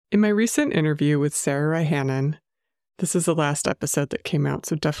In my recent interview with Sarah Ryhanen, this is the last episode that came out,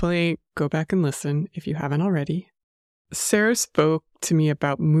 so definitely go back and listen if you haven't already. Sarah spoke to me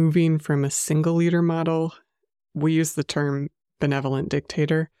about moving from a single leader model, we use the term benevolent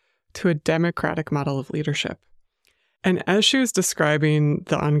dictator, to a democratic model of leadership. And as she was describing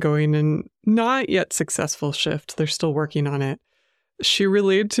the ongoing and not yet successful shift, they're still working on it, she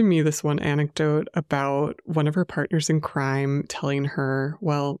relayed to me this one anecdote about one of her partners in crime telling her,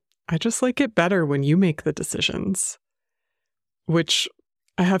 well, I just like it better when you make the decisions. Which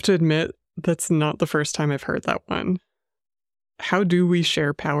I have to admit, that's not the first time I've heard that one. How do we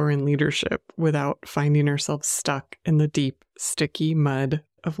share power and leadership without finding ourselves stuck in the deep, sticky mud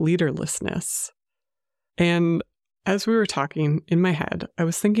of leaderlessness? And as we were talking in my head, I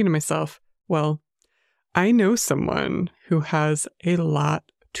was thinking to myself, well, I know someone who has a lot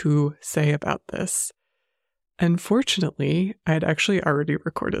to say about this. And fortunately, I had actually already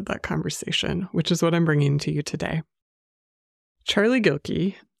recorded that conversation, which is what I'm bringing to you today. Charlie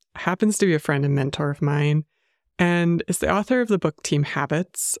Gilkey happens to be a friend and mentor of mine and is the author of the book Team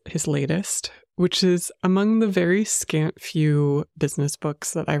Habits, his latest, which is among the very scant few business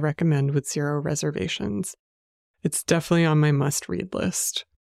books that I recommend with zero reservations. It's definitely on my must-read list.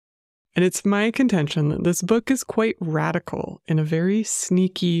 And it's my contention that this book is quite radical in a very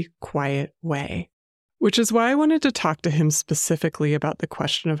sneaky, quiet way, which is why I wanted to talk to him specifically about the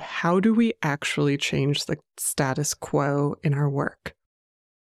question of how do we actually change the status quo in our work.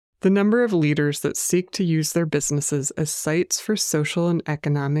 The number of leaders that seek to use their businesses as sites for social and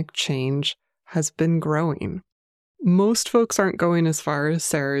economic change has been growing. Most folks aren't going as far as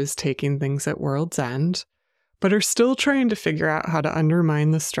Sarah is taking things at World's End, but are still trying to figure out how to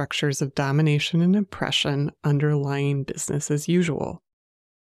undermine the structures of domination and oppression underlying business as usual.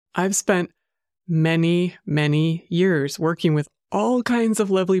 I've spent many, many years working with all kinds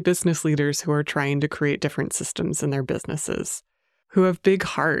of lovely business leaders who are trying to create different systems in their businesses, who have big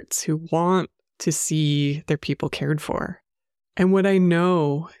hearts, who want to see their people cared for. And what I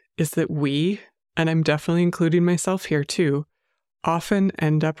know is that we, and I'm definitely including myself here too, often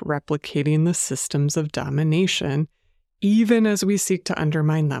end up replicating the systems of domination, even as we seek to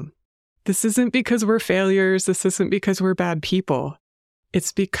undermine them. This isn't because we're failures. This isn't because we're bad people.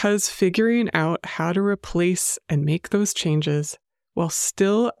 It's because figuring out how to replace and make those changes while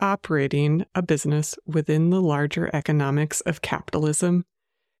still operating a business within the larger economics of capitalism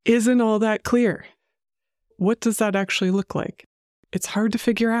isn't all that clear. What does that actually look like? It's hard to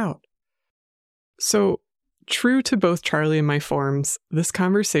figure out. So, true to both Charlie and my forms, this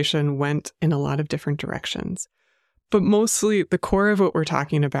conversation went in a lot of different directions. But mostly, the core of what we're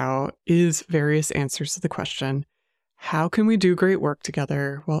talking about is various answers to the question, how can we do great work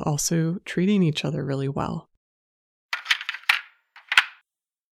together while also treating each other really well?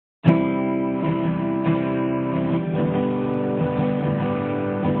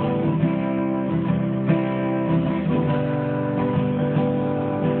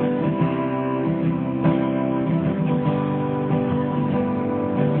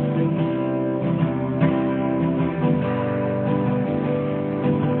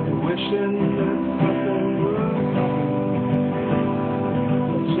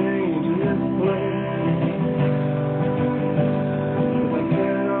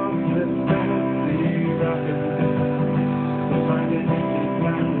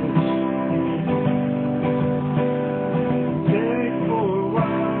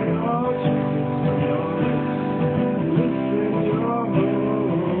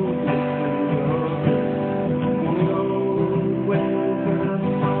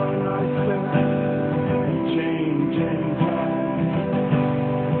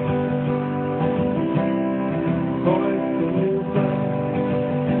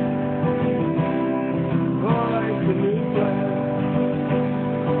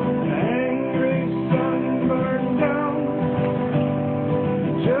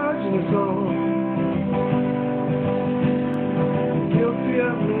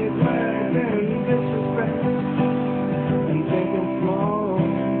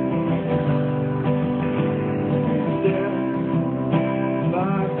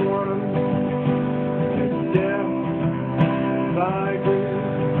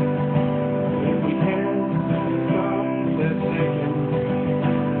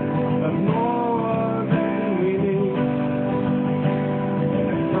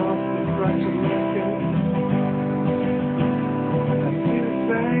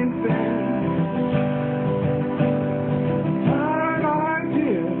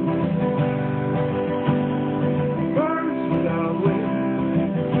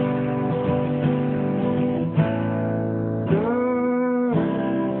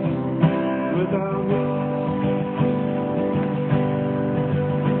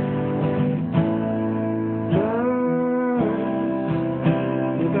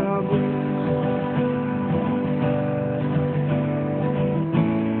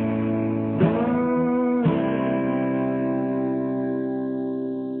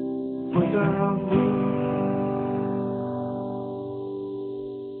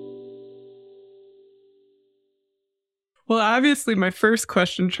 Well, obviously, my first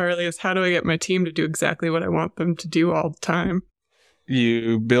question, Charlie, is how do I get my team to do exactly what I want them to do all the time?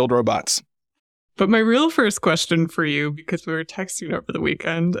 You build robots. But my real first question for you, because we were texting over the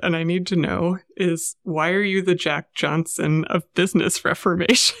weekend, and I need to know, is why are you the Jack Johnson of business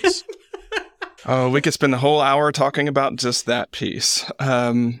reformation? Oh, we could spend the whole hour talking about just that piece.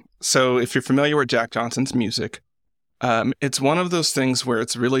 So if you're familiar with Jack Johnson's music, it's one of those things where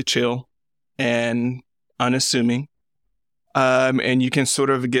it's really chill and unassuming. And you can sort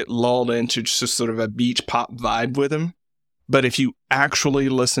of get lulled into just sort of a beach pop vibe with him. But if you actually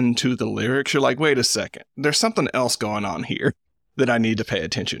listen to the lyrics, you're like, wait a second, there's something else going on here that I need to pay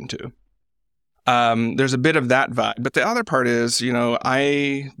attention to. There's a bit of that vibe. But the other part is,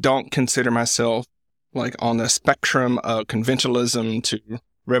 I don't consider myself like on the spectrum of conventionalism to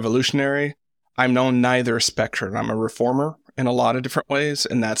revolutionary. I'm on neither spectrum. I'm a reformer in a lot of different ways.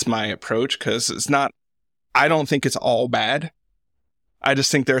 And that's my approach, because I don't think it's all bad. I just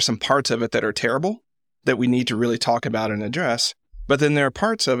think there are some parts of it that are terrible that we need to really talk about and address. But then there are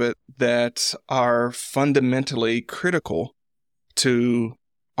parts of it that are fundamentally critical to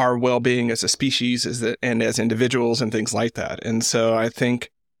our well-being as a species and as individuals and things like that. And so I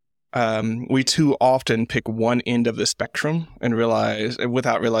think we too often pick one end of the spectrum and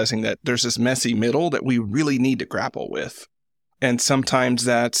without realizing that there's this messy middle that we really need to grapple with. And sometimes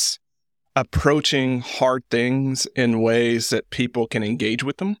that's approaching hard things in ways that people can engage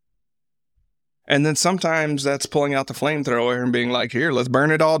with them. And then sometimes that's pulling out the flamethrower and being like, here, let's burn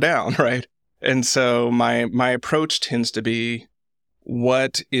it all down, right? And so my approach tends to be,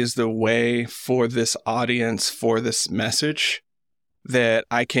 what is the way for this audience, for this message, that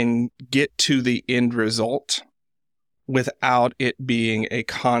I can get to the end result without it being a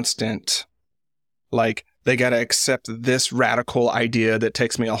constant, like, they got to accept this radical idea that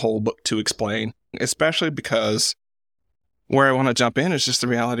takes me a whole book to explain, especially because where I want to jump in is just the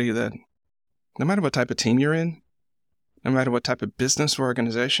reality that no matter what type of team you're in, no matter what type of business or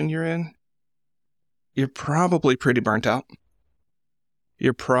organization you're in, you're probably pretty burnt out.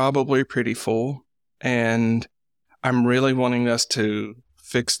 You're probably pretty full. And I'm really wanting us to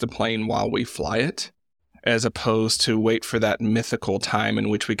fix the plane while we fly it, as opposed to wait for that mythical time in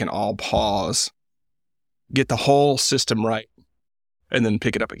which we can all pause, get the whole system right, and then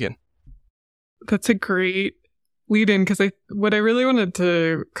pick it up again. That's a great lead in, because what I really wanted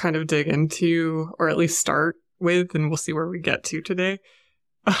to kind of dig into, or at least start with, and we'll see where we get to today.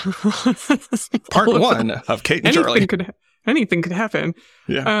 Part one of Kate and Charlie. Anything could happen.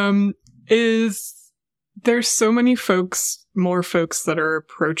 Yeah. Is there's so many more folks that are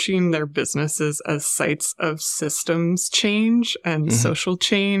approaching their businesses as sites of systems change and social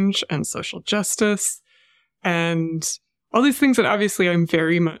change and social justice and all these things that obviously I'm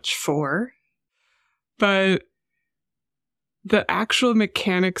very much for. But the actual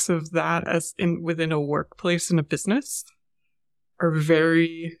mechanics of that within a workplace and a business are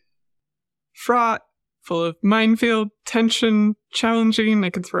very fraught, full of minefield, tension, challenging.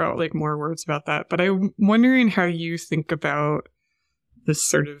 I could throw out like more words about that, but I'm wondering how you think about this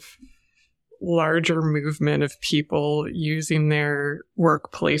sort of larger movement of people using their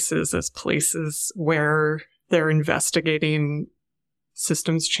workplaces as places where they're investigating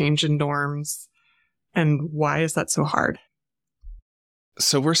systems change and norms, and why is that so hard?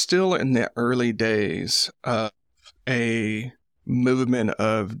 So we're still in the early days of a movement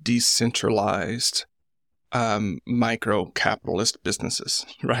of decentralized micro-capitalist businesses,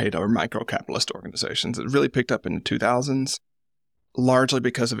 right? Or micro-capitalist organizations. It really picked up in the 2000s, largely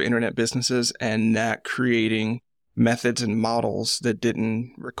because of internet businesses and that creating methods and models that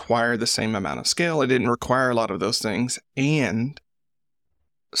didn't require the same amount of scale. It didn't require a lot of those things. And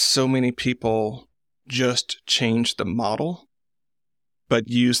so many people just changed the model, but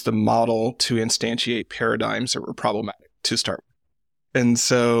used the model to instantiate paradigms that were problematic to start with. And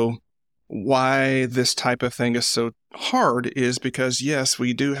so why this type of thing is so hard is because, yes,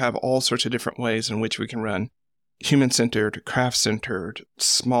 we do have all sorts of different ways in which we can run human-centered, craft-centered,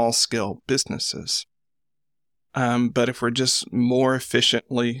 small-scale businesses. But if we're just more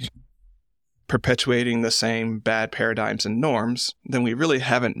efficiently perpetuating the same bad paradigms and norms, then we really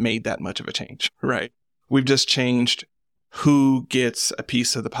haven't made that much of a change, right? We've just changed who gets a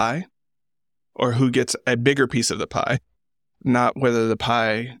piece of the pie or who gets a bigger piece of the pie, not whether the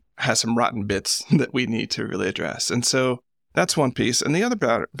pie has some rotten bits that we need to really address. And so that's one piece. And the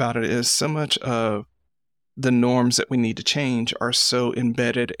other about it is so much of the norms that we need to change are so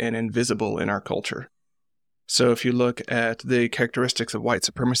embedded and invisible in our culture. So if you look at the characteristics of white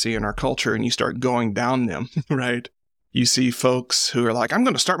supremacy in our culture and you start going down them, right, you see folks who are like, I'm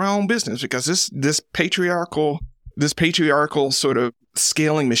going to start my own business because this patriarchal This patriarchal sort of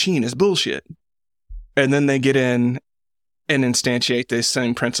scaling machine is bullshit. And then they get in and instantiate these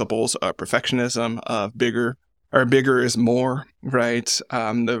same principles of perfectionism, of bigger is more, right?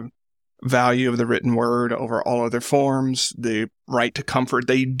 The value of the written word over all other forms, the right to comfort.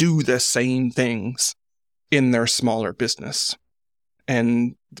 They do the same things in their smaller business.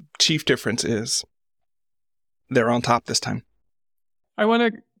 And the chief difference is they're on top this time. I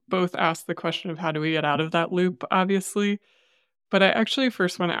want to both ask the question of how do we get out of that loop, obviously. But I actually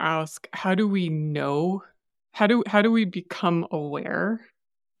first want to ask, how do we know? How do we become aware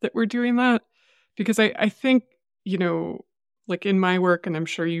that we're doing that? Because I think, like in my work, and I'm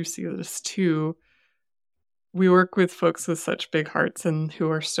sure you see this too, we work with folks with such big hearts and who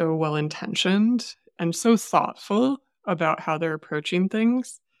are so well-intentioned and so thoughtful about how they're approaching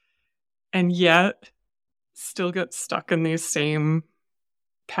things, and yet still get stuck in these same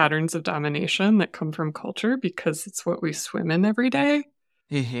patterns of domination that come from culture because it's what we swim in every day.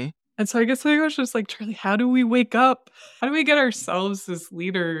 Mm-hmm. And so I guess I was just like, Charlie, how do we wake up? How do we get ourselves as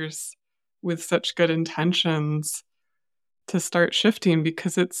leaders with such good intentions to start shifting?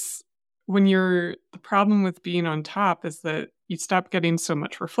 Because it's the problem with being on top is that you stop getting so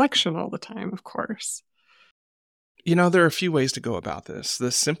much reflection all the time, of course. There are a few ways to go about this.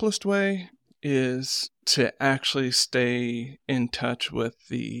 The simplest way is to actually stay in touch with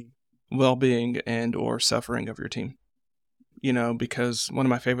the well-being and or suffering of your team. Because one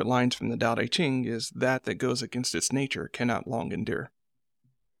of my favorite lines from the Tao Te Ching is that goes against its nature cannot long endure.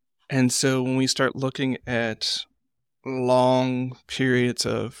 And so when we start looking at long periods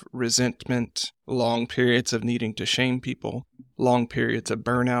of resentment, long periods of needing to shame people, long periods of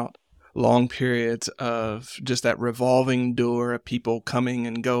burnout, long periods of just that revolving door of people coming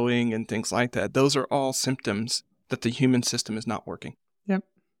and going and things like that, those are all symptoms that the human system is not working. Yep.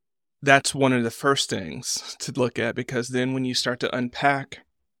 That's one of the first things to look at, because then when you start to unpack,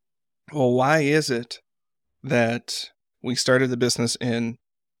 well, why is it that we started the business in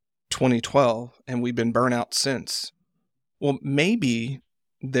 2012 and we've been burnout since? Well, maybe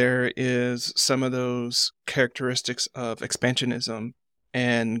there is some of those characteristics of expansionism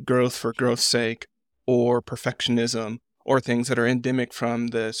and growth for growth's sake, or perfectionism, or things that are endemic from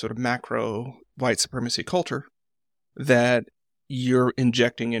the sort of macro white supremacy culture that you're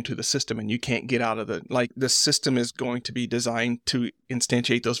injecting into the system, and you can't get out of the system is going to be designed to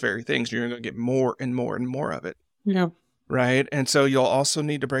instantiate those very things. You're going to get more and more and more of it. Yeah. Right? And so you'll also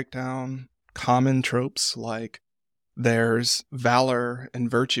need to break down common tropes like there's valor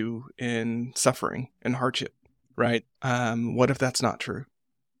and virtue in suffering and hardship, right? What if that's not true?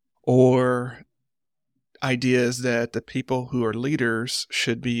 Or ideas that the people who are leaders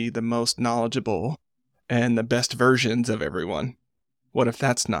should be the most knowledgeable and the best versions of everyone. What if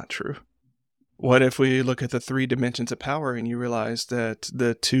that's not true? What if we look at the 3 dimensions of power and you realize that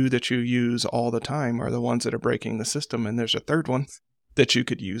the 2 that you use all the time are the ones that are breaking the system, and there's a 3rd one that you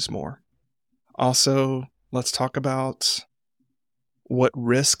could use more? Also, let's talk about what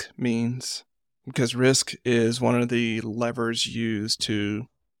risk means, because risk is one of the levers used to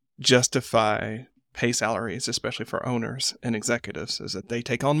justify pay salaries, especially for owners and executives, is that they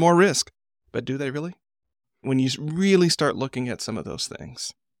take on more risk. But do they really? When you really start looking at some of those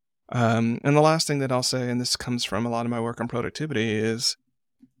things. And the last thing that I'll say, and this comes from a lot of my work on productivity, is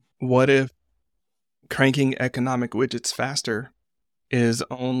what if cranking economic widgets faster is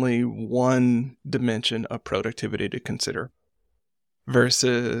only one dimension of productivity to consider,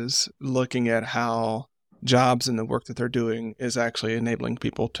 versus looking at how jobs and the work that they're doing is actually enabling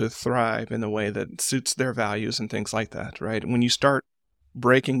people to thrive in a way that suits their values and things like that, right? When you start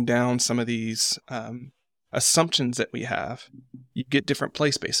breaking down some of these assumptions that we have, you get different play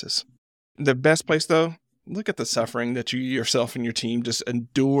spaces. The best place, though, look at the suffering that you yourself and your team just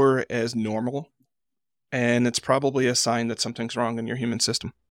endure as normal, and it's probably a sign that something's wrong in your human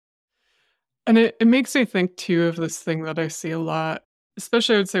system. And it makes me think, too, of this thing that I see a lot,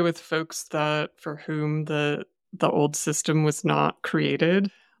 especially I would say with folks for whom the old system was not created,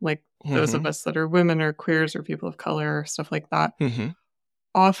 like those of us that are women or queers or people of color or stuff like that,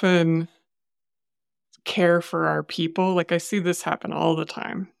 often care for our people. Like I see this happen all the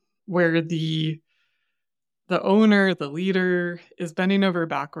time, where the owner, the leader, is bending over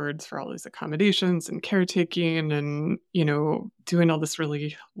backwards for all these accommodations and caretaking and, doing all this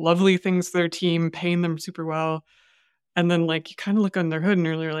really lovely things to their team, paying them super well. And then, you kind of look on their hood and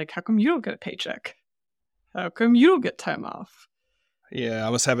you're like, how come you don't get a paycheck? How come you don't get time off? Yeah, I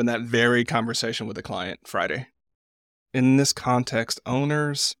was having that very conversation with a client Friday. In this context,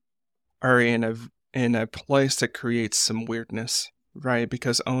 owners are in a place that creates some weirdness, right?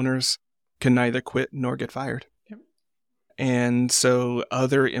 Because owners can neither quit nor get fired. Yep. And so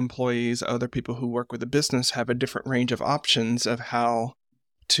other employees, other people who work with the business have a different range of options of how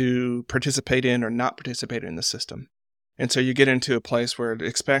to participate in or not participate in the system. And so you get into a place where,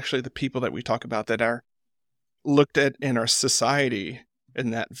 especially the people that we talk about that are looked at in our society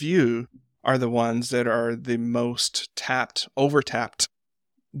in that view, are the ones that are the most over-tapped,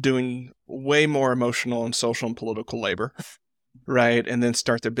 doing way more emotional and social and political labor, right? And then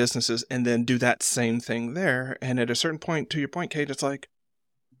start their businesses and then do that same thing there. And at a certain point, to your point, Kate, it's like,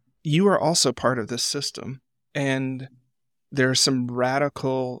 you are also part of this system. And there's some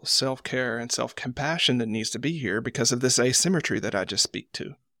radical self-care and self-compassion that needs to be here because of this asymmetry that I just speak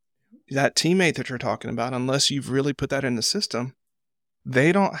to. That teammate that you're talking about, unless you've really put that in the system,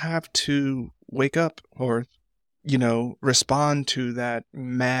 they don't have to wake up or, respond to that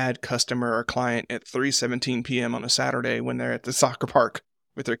mad customer or client at 3:17 p.m. on a Saturday when they're at the soccer park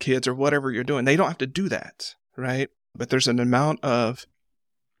with their kids or whatever you're doing. They don't have to do that, right? But there's an amount of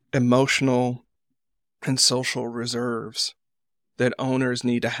emotional and social reserves that owners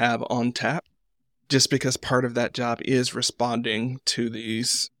need to have on tap, just because part of that job is responding to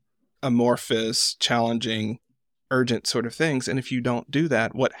these amorphous, challenging, urgent sort of things. And if you don't do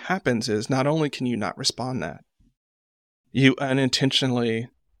that, what happens is not only can you not respond that, you unintentionally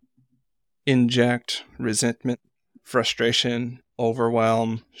inject resentment, frustration,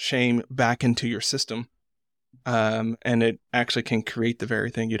 overwhelm, shame back into your system. And it actually can create the very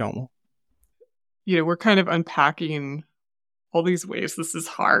thing you don't want. We're kind of unpacking all these ways this is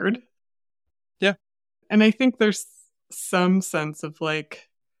hard. Yeah. And I think there's some sense of like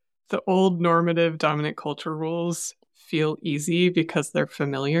the old normative dominant culture rules feel easy because they're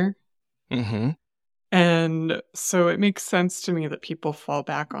familiar. Mm-hmm. And so it makes sense to me that people fall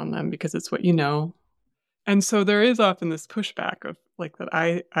back on them because it's what you know. And so there is often this pushback of like that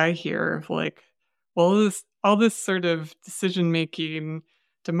I hear of like, well, all this sort of decision making,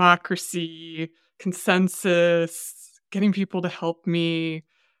 democracy, consensus, getting people to help me.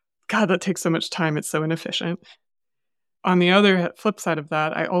 God, that takes so much time. It's so inefficient. On the other flip side of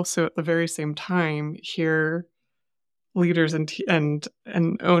that, I also at the very same time hear leaders and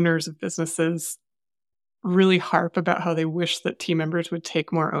owners of businesses really harp about how they wish that team members would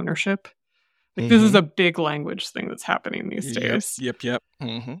take more ownership. Like this is a big language thing that's happening these days. Yep.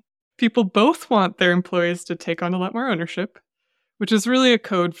 Mm-hmm. People both want their employees to take on a lot more ownership, which is really a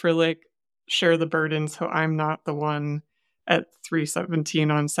code for like share the burden so I'm not the one at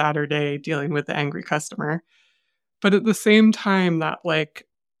 3:17 on Saturday dealing with the angry customer. But at the same time that like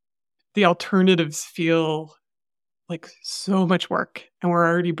the alternatives feel like so much work and we're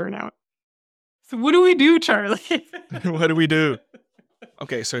already burnt out. So what do we do, Charlie? What do we do?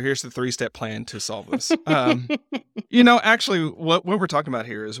 Okay, so here's the 3-step plan to solve this. Actually, what we're talking about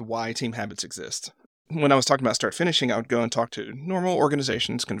here is why team habits exist. When I was talking about start finishing, I would go and talk to normal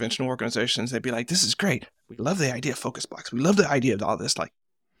organizations, conventional organizations. They'd be like, this is great. We love the idea of focus blocks. We love the idea of all this. Like,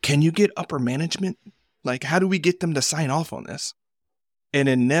 can you get upper management? Like, how do we get them to sign off on this? And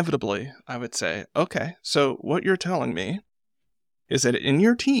inevitably, I would say, okay, so what you're telling me is that in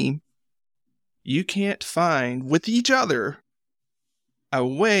your team, you can't find with each other a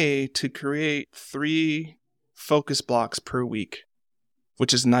way to create 3 focus blocks per week,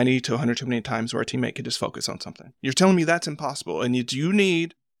 which is 90 to 120 times where a teammate could just focus on something. You're telling me that's impossible, and you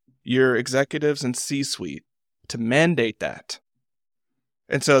need your executives and C-suite to mandate that.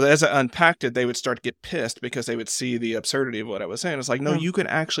 And so as I unpacked it, they would start to get pissed because they would see the absurdity of what I was saying. It's like, no, you can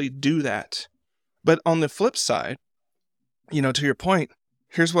actually do that. But on the flip side, to your point,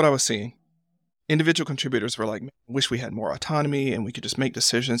 here's what I was seeing. Individual contributors were like, wish we had more autonomy and we could just make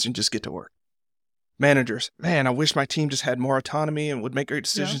decisions and just get to work. Managers, man, I wish my team just had more autonomy and would make great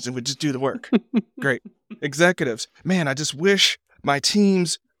decisions and would just do the work. Great. Executives, man, I just wish my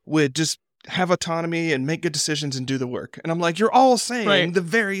teams would just have autonomy and make good decisions and do the work. And I'm like, you're all saying the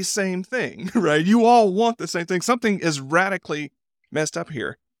very same thing, right? You all want the same thing. Something is radically messed up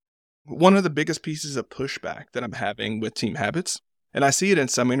here. One of the biggest pieces of pushback that I'm having with team habits, and I see it in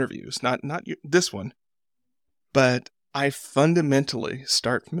some interviews, not this one, but I fundamentally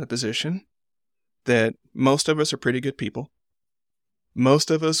start from the position that most of us are pretty good people.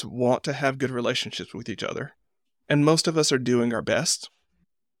 Most of us want to have good relationships with each other. And most of us are doing our best.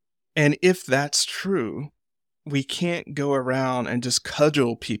 And if that's true, we can't go around and just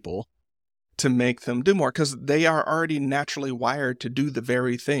cudgel people to make them do more because they are already naturally wired to do the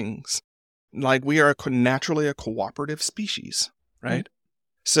very things. Like we are naturally a cooperative species, right?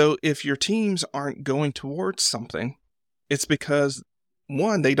 So if your teams aren't going towards something, it's because,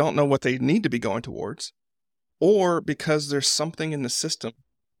 one, they don't know what they need to be going towards, or because there's something in the system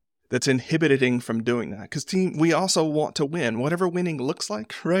that's inhibiting from doing that. Because we also want to win, whatever winning looks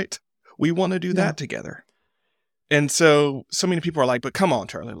like, right? We want to do that together. And so many people are like, but come on,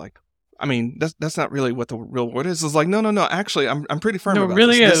 Charlie, like, I mean, that's not really what the real word is. It's like, no, actually, I'm pretty firm about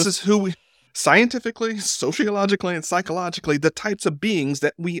really this. This is who we, scientifically, sociologically, and psychologically, the types of beings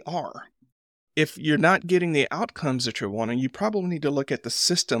that we are. If you're not getting the outcomes that you're wanting, you probably need to look at the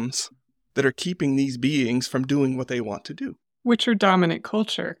systems that are keeping these beings from doing what they want to do. Which are dominant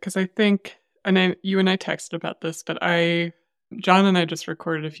culture. Because I think, you and I texted about this, but John and I just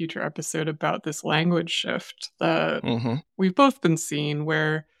recorded a future episode about this language shift that we've both been seeing,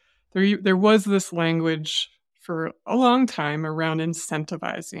 where there was this language for a long time around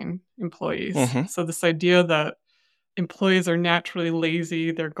incentivizing employees. So this idea that employees are naturally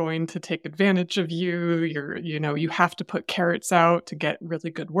lazy, they're going to take advantage of you. You have to put carrots out to get really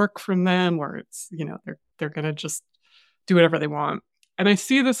good work from them, or it's, they're going to just do whatever they want. And I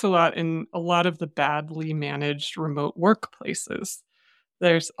see this a lot in a lot of the badly managed remote workplaces.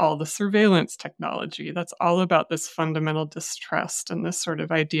 There's all the surveillance technology. That's all about this fundamental distrust and this sort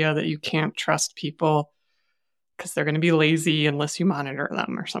of idea that you can't trust people because they're going to be lazy unless you monitor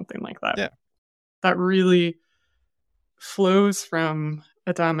them or something like that. Yeah. That really flows from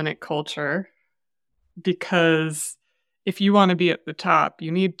a dominant culture, because if you want to be at the top,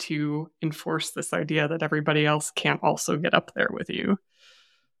 you need to enforce this idea that everybody else can't also get up there with you.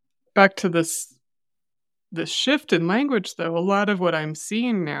 Back to this shift in language, though, a lot of what I'm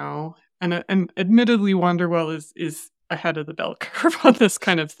seeing now, and admittedly Wonderwell is ahead of the bell curve on this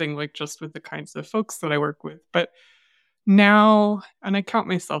kind of thing, like just with the kinds of folks that I work with. But now, and I count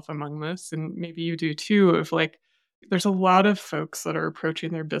myself among this, and maybe you do too, of like, there's a lot of folks that are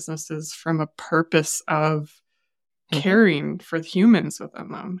approaching their businesses from a purpose of caring for humans within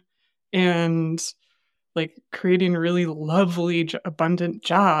them and like creating really lovely, abundant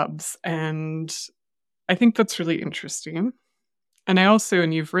jobs. And I think that's really interesting. And I also,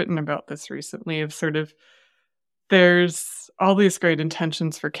 and you've written about this recently, of sort of, there's all these great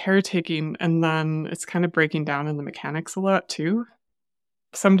intentions for caretaking, and then it's kind of breaking down in the mechanics a lot too.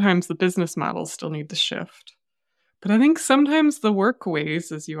 Sometimes the business models still need to shift. But I think sometimes the work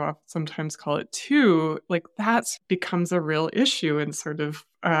ways, as you sometimes call it too, like that becomes a real issue in sort of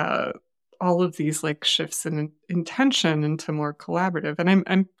all of these like shifts in intention into more collaborative. And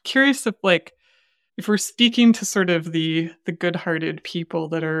I'm curious if we're speaking to sort of the good-hearted people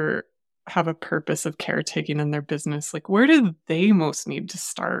that have a purpose of caretaking in their business, like where do they most need to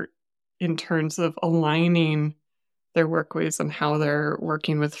start in terms of aligning their workways and how they're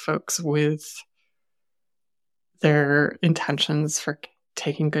working with folks with their intentions for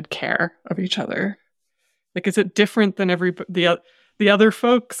taking good care of each other? Like, is it different than the other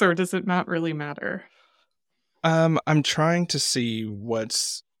folks, or does it not really matter? I'm trying to see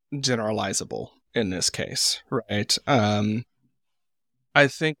what's generalizable in this case, right? I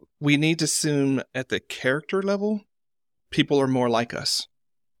think we need to assume at the character level, people are more like us.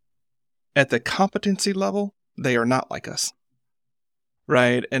 At the competency level, they are not like us.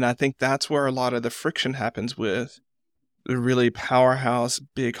 Right. And I think that's where a lot of the friction happens with the really powerhouse,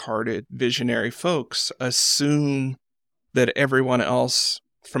 big-hearted, visionary folks assume that everyone else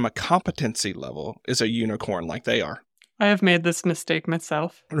from a competency level is a unicorn like they are. I have made this mistake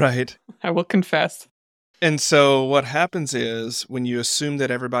myself. Right. I will confess. And so what happens is when you assume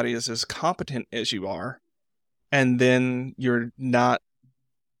that everybody is as competent as you are, and then you're not,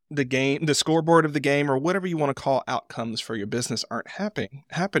 the scoreboard of the game, or whatever you want to call outcomes for your business aren't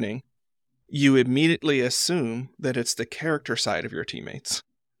happening, you immediately assume that it's the character side of your teammates,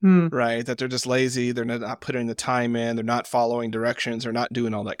 right? That they're just lazy, they're not putting the time in, they're not following directions, they're not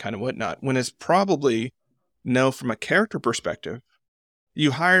doing all that kind of whatnot. When it's probably, no, from a character perspective,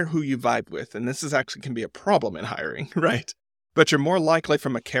 you hire who you vibe with, and this can be a problem in hiring, right? But you're more likely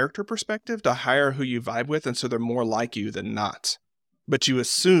from a character perspective to hire who you vibe with, and so they're more like you than not. But you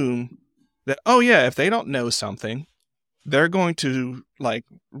assume that, oh yeah, if they don't know something, they're going to like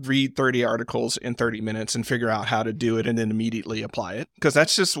read 30 articles in 30 minutes and figure out how to do it and then immediately apply it, because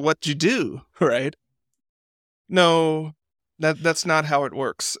that's just what you do, right? No, that's not how it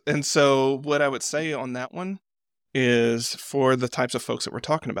works. And so what I would say on that one is, for the types of folks that we're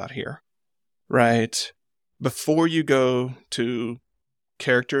talking about here, right? Before you go to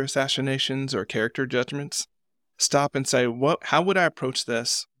character assassinations or character judgments, stop and say, how would I approach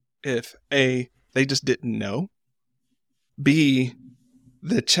this if A, they just didn't know, B,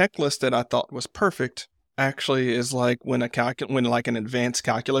 the checklist that I thought was perfect actually is like when like an advanced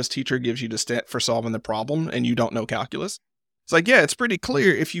calculus teacher gives you the stat for solving the problem and you don't know calculus. It's like, yeah, it's pretty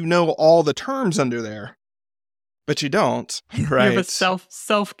clear if you know all the terms under there, but you don't, You have a right?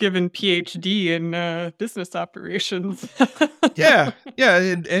 self-given PhD in business operations. Yeah,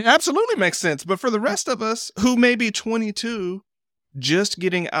 it absolutely makes sense. But for the rest of us who may be 22, just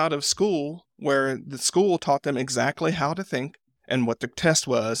getting out of school, where the school taught them exactly how to think and what the test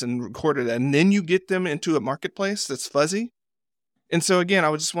was and recorded it, and then you get them into a marketplace that's fuzzy. And so again, I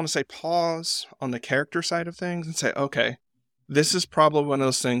would just want to say pause on the character side of things and say, okay, this is probably one of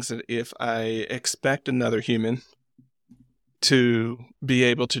those things that if I expect another human to be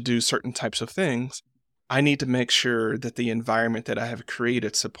able to do certain types of things, I need to make sure that the environment that I have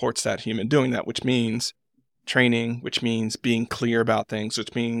created supports that human doing that, which means training, which means being clear about things,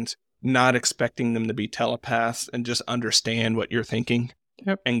 which means not expecting them to be telepaths and just understand what you're thinking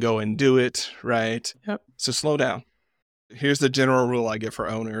and go and do it, right? Yep. So slow down. Here's the general rule I give for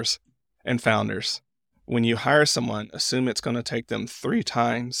owners and founders. When you hire someone, assume it's going to take them 3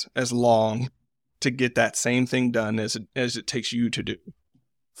 times as long to get that same thing done as it takes you to do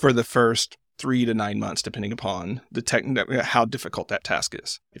for the first 3 to 9 months, depending upon how difficult that task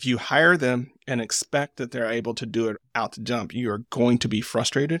is. If you hire them and expect that they're able to do it out the jump, you are going to be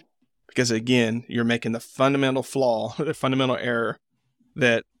frustrated because, again, you're making the fundamental flaw, the fundamental error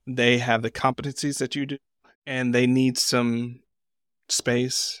that they have the competencies that you do, and they need some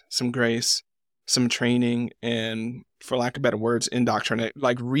space, some grace, some training, and for lack of better words,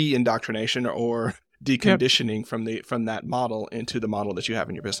 re-indoctrination or deconditioning from that model into the model that you have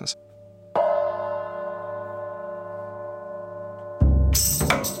in your business.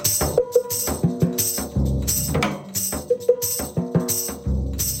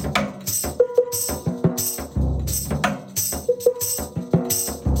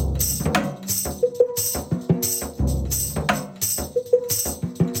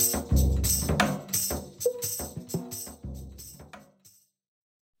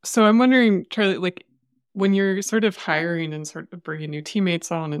 So I'm wondering, Charlie, like when you're sort of hiring and sort of bringing new teammates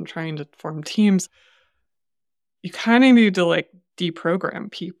on and trying to form teams, you kind of need to like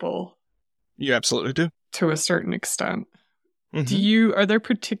deprogram people. You absolutely do. To a certain extent. Mm-hmm. Are there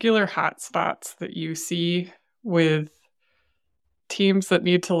particular hotspots that you see with teams that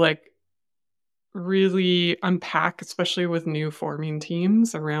need to like really unpack, especially with new forming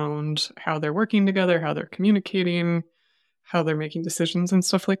teams, around how they're working together, how they're communicating, how they're making decisions and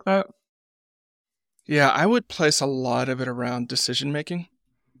stuff like that? Yeah, I would place a lot of it around decision making.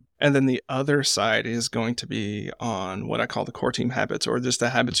 And then the other side is going to be on what I call the core team habits, or just the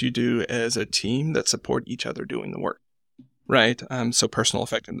habits you do as a team that support each other doing the work, right? So personal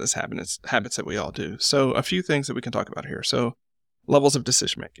effectiveness habits that we all do. So a few things that we can talk about here. So levels of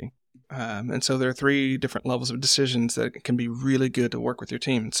decision making. And so there are 3 different levels of decisions that can be really good to work with your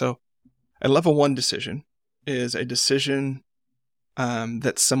team. So a level 1 decision is a decision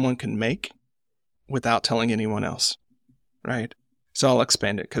that someone can make without telling anyone else, right? So I'll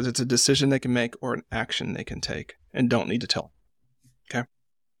expand it because it's a decision they can make or an action they can take and don't need to tell. Okay.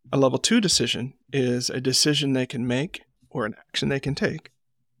 A level 2 decision is a decision they can make or an action they can take,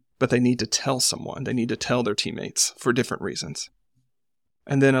 but they need to tell someone. They need to tell their teammates for different reasons.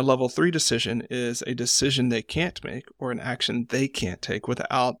 And then a level 3 decision is a decision they can't make or an action they can't take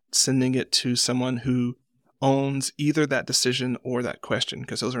without sending it to someone who owns either that decision or that question,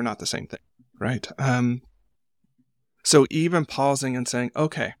 because those are not the same thing, right? So even pausing and saying,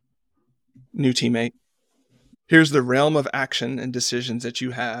 okay, new teammate, here's the realm of action and decisions that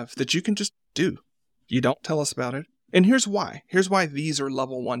you have that you can just do. You don't tell us about it. And here's why. Here's why these are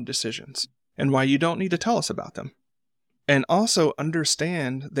level 1 decisions and why you don't need to tell us about them. And also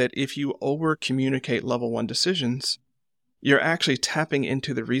understand that if you over communicate level 1 decisions, you're actually tapping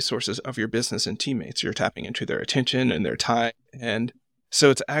into the resources of your business and teammates. You're tapping into their attention and their time. And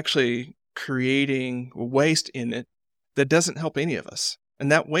so it's actually creating waste in it that doesn't help any of us.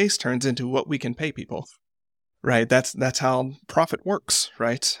 And that waste turns into what we can pay people, right? That's how profit works,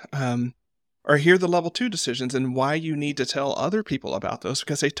 right? Or here are the level 2 decisions and why you need to tell other people about those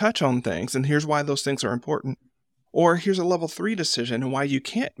because they touch on things and here's why those things are important. Or here's a level 3 decision and why you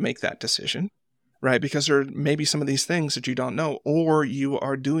can't make that decision, right? Because there may be some of these things that you don't know, or you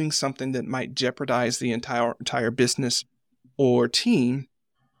are doing something that might jeopardize the entire business or team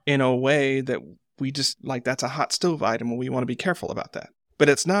in a way that we just like, that's a hot stove item and we want to be careful about that. But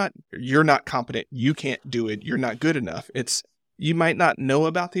it's not, you're not competent, you can't do it, you're not good enough. It's, you might not know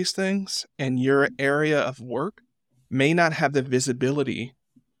about these things and your area of work may not have the visibility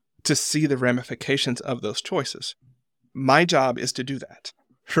to see the ramifications of those choices. My job is to do that,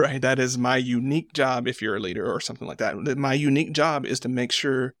 right? That is my unique job if you're a leader or something like that. My unique job is to make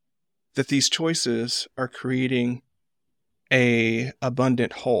sure that these choices are creating a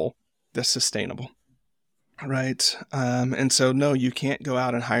abundant whole that's sustainable. right? And so, no, you can't go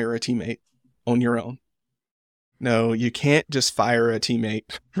out and hire a teammate on your own. No, you can't just fire a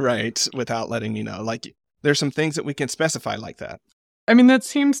teammate, right, without letting me know. Like, there's some things that we can specify like that. I mean, that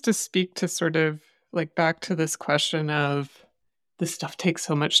seems to speak to sort of like back to this question of this stuff takes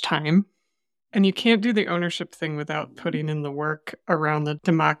so much time. And you can't do the ownership thing without putting in the work around the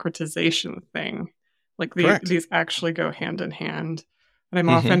democratization thing. Like Correct. these actually go hand in hand. And I'm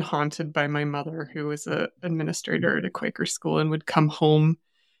Mm-hmm. often haunted by my mother, who was an administrator at a Quaker school and would come home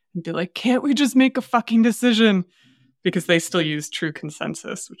and be like, can't we just make a fucking decision? Because they still use true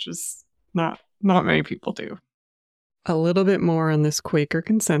consensus, which is not many people do. A little bit more on this Quaker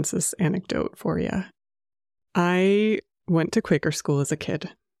consensus anecdote for you. I went to Quaker school as a kid,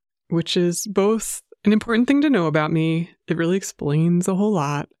 which is both an important thing to know about me. It really explains a whole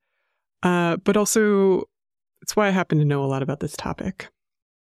lot. But also, it's why I happen to know a lot about this topic.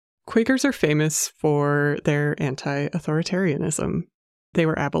 Quakers are famous for their anti-authoritarianism. They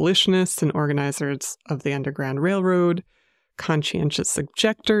were abolitionists and organizers of the Underground Railroad, conscientious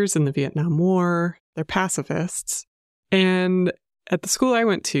objectors in the Vietnam War. They're pacifists. And at the school I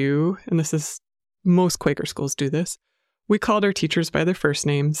went to, and this is most Quaker schools do this, we called our teachers by their first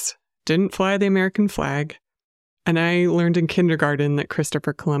names, didn't fly the American flag, and I learned in kindergarten that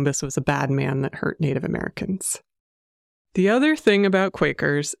Christopher Columbus was a bad man that hurt Native Americans. The other thing about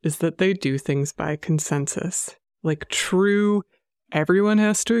Quakers is that they do things by consensus, like true, everyone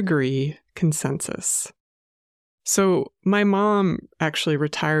has to agree consensus. So my mom actually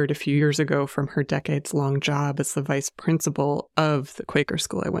retired a few years ago from her decades-long job as the vice principal of the Quaker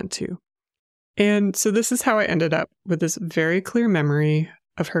school I went to. And so this is how I ended up with this very clear memory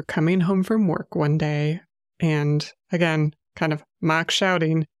of her coming home from work one day and, again, kind of mock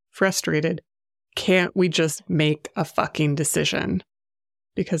shouting, frustrated, can't we just make a fucking decision?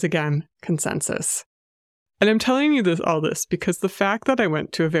 Because, again, consensus. And I'm telling you all this because the fact that I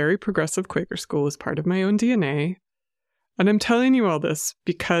went to a very progressive Quaker school is part of my own DNA. And I'm telling you all this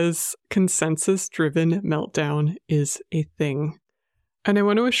because consensus-driven meltdown is a thing. And I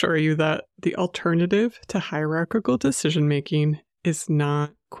want to assure you that the alternative to hierarchical decision-making is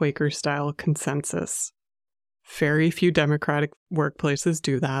not Quaker-style consensus. Very few democratic workplaces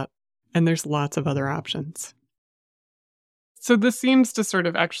do that, and there's lots of other options. So this seems to sort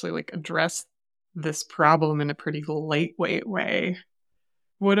of actually like address this problem in a pretty lightweight way.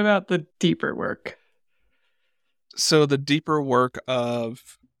 What about the deeper work? So the deeper work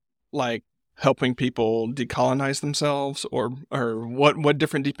of like helping people decolonize themselves, or what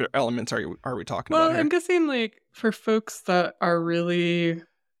different deeper elements are we talking about here? Well, I'm guessing like for folks that are really,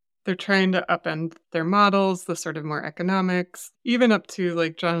 they're trying to upend their models, the sort of more economics, even up to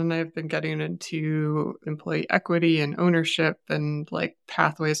like John and I have been getting into employee equity and ownership and like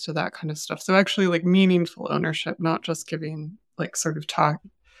pathways to that kind of stuff. So actually like meaningful ownership, not just giving like sort of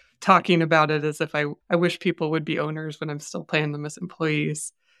talking about it as if I wish people would be owners when I'm still paying them as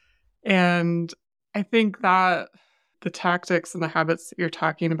employees. And I think that the tactics and the habits that you're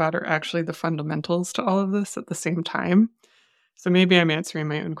talking about are actually the fundamentals to all of this at the same time. So maybe I'm answering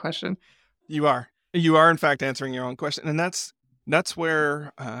my own question. You are in fact answering your own question. And that's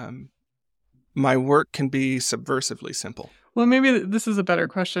where my work can be subversively simple. Well, maybe this is a better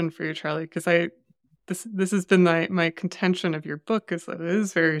question for you, Charlie, because this has been my contention of your book is that it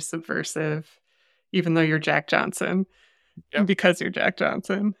is very subversive, even though you're Jack Johnson. Yep. And because you're Jack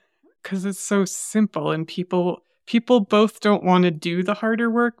Johnson. Because it's so simple and people both don't want to do the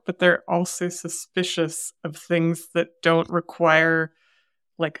harder work, but they're also suspicious of things that don't require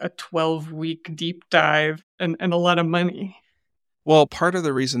like a 12-week deep dive and a lot of money. Well, part of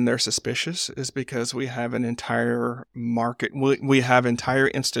the reason they're suspicious is because we have an entire market. We have entire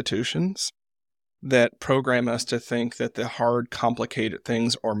institutions that program us to think that the hard, complicated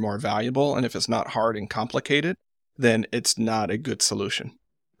things are more valuable. And if it's not hard and complicated, then it's not a good solution.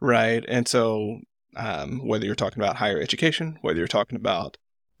 Right. And so whether you're talking about higher education, whether you're talking about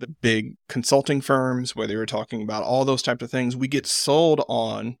the big consulting firms, whether you're talking about all those types of things, we get sold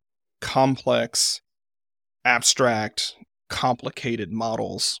on complex, abstract, complicated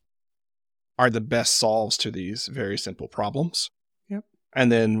models are the best solves to these very simple problems. Yep.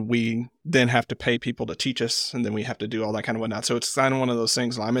 And then we have to pay people to teach us, and then we have to do all that kind of whatnot. So it's kind of one of those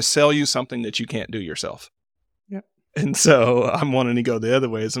things. I'm going to sell you something that you can't do yourself. Yep. And so I'm wanting to go the other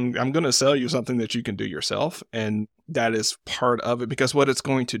ways. I'm going to sell you something that you can do yourself. And that is part of it, because what it's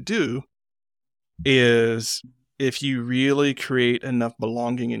going to do is if you really create enough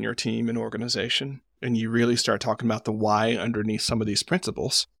belonging in your team and organization, and you really start talking about the why underneath some of these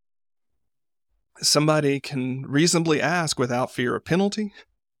principles, somebody can reasonably ask without fear of penalty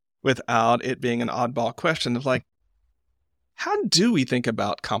without it being an oddball question of like, how do we think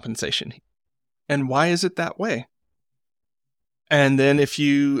about compensation? And why is it that way? And then if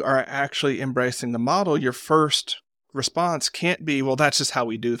you are actually embracing the model, your first response can't be, well, that's just how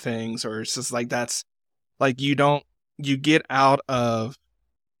we do things. Or it's just like, that's like, you get out of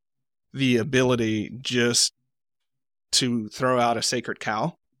the ability just to throw out a sacred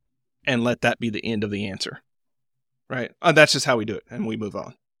cow and let that be the end of the answer. Right? That's just how we do it. And we move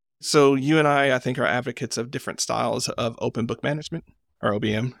on. So you and I think, are advocates of different styles of open book management, or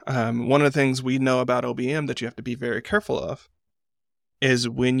OBM. One of the things we know about OBM that you have to be very careful of is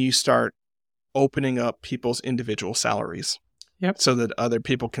when you start opening up people's individual salaries. Yep. So that other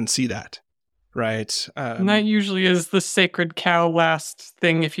people can see that, right? And that usually is the sacred cow last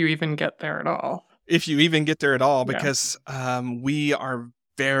thing, if you even get there at all. If you even get there at all, because we are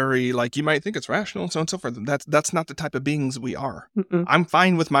very, like, you might think it's rational and so on and so forth. That's not the type of beings we are. Mm-mm. I'm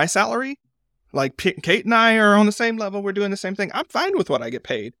fine with my salary. Like, Kate and I are on the same level. We're doing the same thing. I'm fine with what I get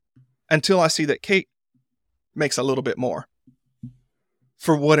paid until I see that Kate makes a little bit more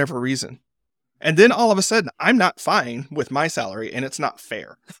for whatever reason. And then all of a sudden, I'm not fine with my salary, and it's not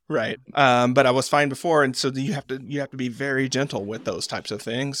fair, right? But I was fine before, and so you have to be very gentle with those types of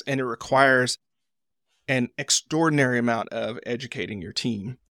things, and it requires an extraordinary amount of educating your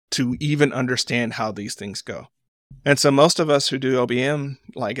team to even understand how these things go. And so most of us who do OBM,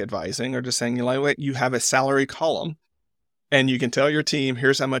 like advising, are just saying, wait, you have a salary column, and you can tell your team,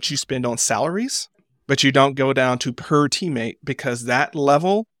 here's how much you spend on salaries, but you don't go down to per teammate, because that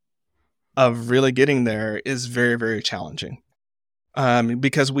level of really getting there is very, very challenging.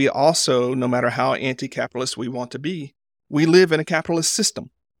 Because we also, no matter how anti-capitalist we want to be, we live in a capitalist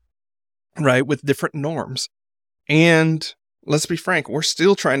system, right? With different norms. And let's be frank, we're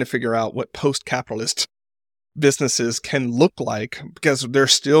still trying to figure out what post-capitalist businesses can look like, because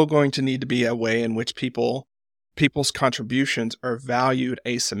there's still going to need to be a way in which people's contributions are valued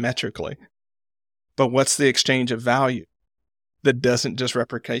asymmetrically. But what's the exchange of value that doesn't just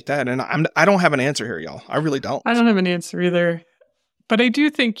replicate that? And I don't have an answer here, y'all. I really don't. I don't have an answer either. But I do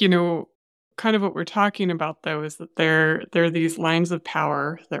think, kind of what we're talking about, though, is that there are these lines of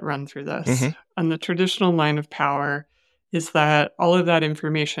power that run through this. Mm-hmm. And the traditional line of power is that all of that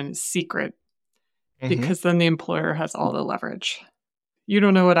information is secret, because then the employer has all the leverage. You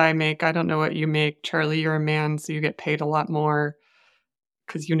don't know what I make. I don't know what you make. Charlie, you're a man, so you get paid a lot more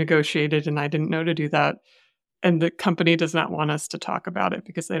because you negotiated and I didn't know to do that. And the company does not want us to talk about it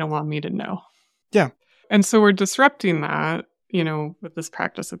because they don't want me to know. Yeah. And so we're disrupting that, with this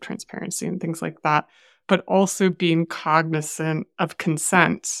practice of transparency and things like that, but also being cognizant of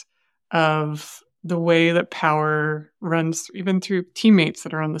consent, of the way that power runs even through teammates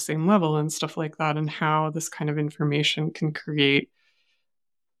that are on the same level and stuff like that, and how this kind of information can create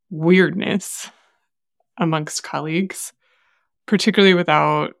weirdness amongst colleagues, particularly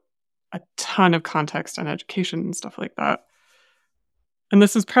without a ton of context and education and stuff like that. And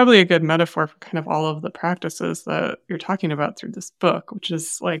this is probably a good metaphor for kind of all of the practices that you're talking about through this book, which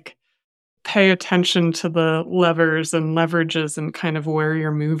is like, pay attention to the levers and leverages and kind of where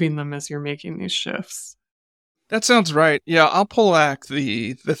you're moving them as you're making these shifts. That sounds right. Yeah, I'll pull back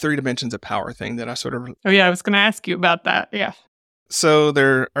the 3 dimensions of power thing that I sort of... Oh yeah, I was going to ask you about that. Yeah. So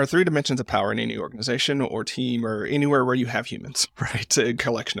there are 3 dimensions of power in any organization or team or anywhere where you have humans, right? A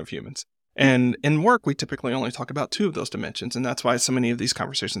collection of humans. And in work, we typically only talk about 2 of those dimensions, and that's why so many of these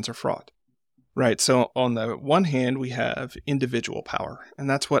conversations are fraught, right? So on the one hand, we have individual power, and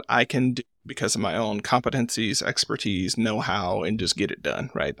that's what I can do because of my own competencies, expertise, know-how, and just get it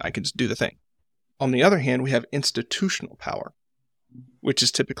done, right? I can just do the thing. On the other hand, we have institutional power, which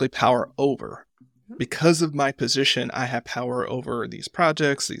is typically power over. Because of my position, I have power over these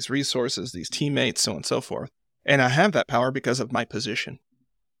projects, these resources, these teammates, so on and so forth. And I have that power because of my position.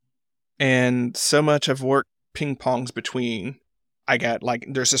 And so much of work ping-pongs between,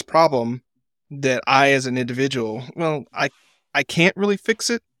 there's this problem that I, as an individual, I can't really fix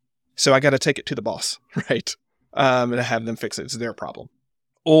it, so I got to take it to the boss, right? And have them fix it. It's their problem.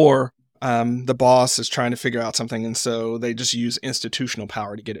 Or the boss is trying to figure out something, and so they just use institutional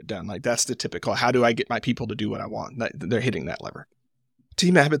power to get it done. Like, that's the typical, how do I get my people to do what I want? They're hitting that lever.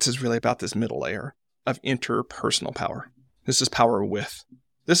 Team habits is really about this middle layer of interpersonal power. This is power with.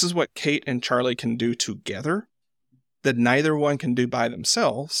 This is what Kate and Charlie can do together that neither one can do by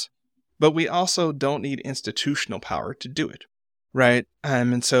themselves, but we also don't need institutional power to do it, right?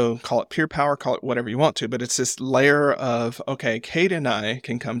 And so call it peer power, call it whatever you want to, but it's this layer of, okay, Kate and I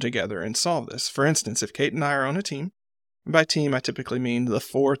can come together and solve this. For instance, if Kate and I are on a team, and by team, I typically mean the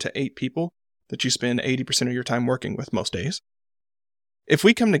 4 to 8 people that you spend 80% of your time working with most days. If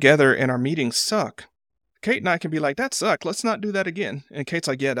we come together and our meetings suck, Kate and I can be like, that sucked. Let's not do that again. And Kate's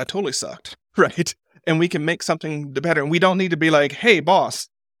like, yeah, that totally sucked. Right. And we can make something better. And we don't need to be like, hey, boss,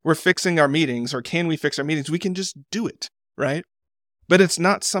 we're fixing our meetings, or can we fix our meetings? We can just do it. Right. But it's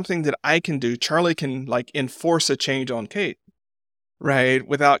not something that I can do. Charlie can like enforce a change on Kate. Right.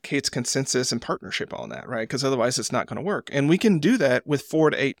 Without Kate's consensus and partnership on that. Right. Because otherwise it's not going to work. And we can do that with 4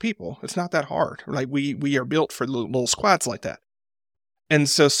 to 8 people. It's not that hard. Like we are built for little squads like that. And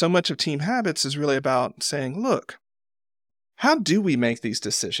so much of team habits is really about saying, look, how do we make these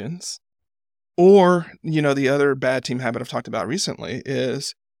decisions? Or, the other bad team habit I've talked about recently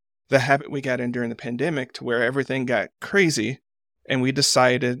is the habit we got in during the pandemic to where everything got crazy. And we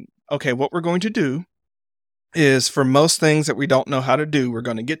decided, okay, what we're going to do is for most things that we don't know how to do, we're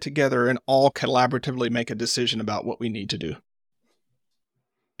going to get together and all collaboratively make a decision about what we need to do.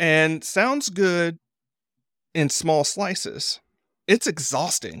 And sounds good in small slices. It's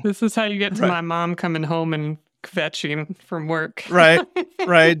exhausting. This is how you get to my mom coming home and kvetching from work. Right.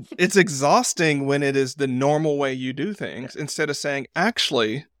 It's exhausting when it is the normal way you do things instead of saying,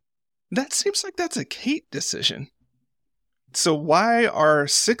 actually, that seems like that's a Kate decision. So why are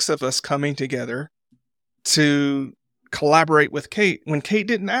 6 of us coming together to collaborate with Kate when Kate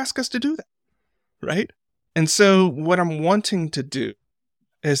didn't ask us to do that? Right. And so what I'm wanting to do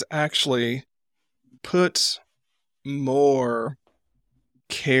is actually put more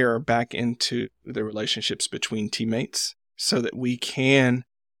care back into the relationships between teammates so that we can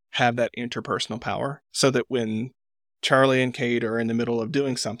have that interpersonal power, so that when Charlie and Kate are in the middle of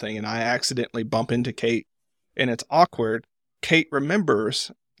doing something and I accidentally bump into Kate and it's awkward, Kate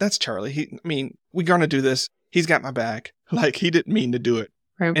remembers, that's Charlie. We're going to do this. He's got my back. Like, he didn't mean to do it.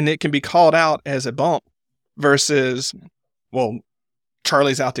 Right. And it can be called out as a bump versus, well,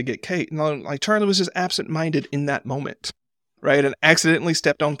 Charlie's out to get Kate. No, like Charlie was just absent-minded in that moment. Right, and accidentally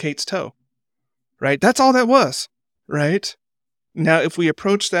stepped on Kate's toe. Right, that's all that was. Right. Now, if we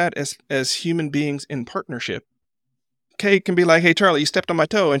approach that as human beings in partnership, Kate can be like, "Hey, Charlie, you stepped on my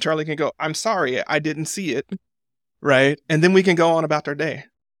toe," and Charlie can go, "I'm sorry, I didn't see it." Right, and then we can go on about our day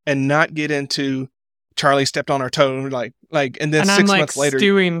and not get into Charlie stepped on our toe, like, and then and 6 I'm months later,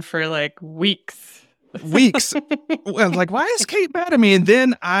 stewing for like weeks. Well, like, why is Kate mad at me? And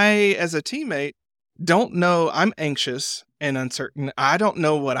then I, as a teammate, don't know. I'm anxious and uncertain. I don't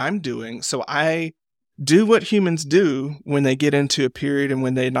know what I'm doing. So I do what humans do when they get into a period and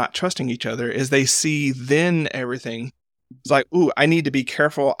when they're not trusting each other is they see then everything. It's like, ooh, I need to be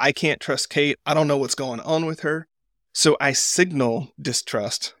careful. I can't trust Kate. I don't know what's going on with her. So I signal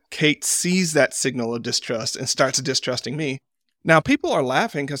distrust. Kate sees that signal of distrust and starts distrusting me. Now, people are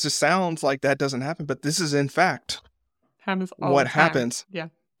laughing because it sounds like that doesn't happen, but this is in fact what happens. Yeah.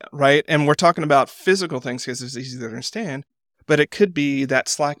 Right. And we're talking about physical things because it's easy to understand, but it could be that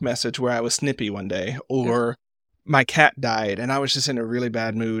Slack message where I was snippy one day, or my cat died and I was just in a really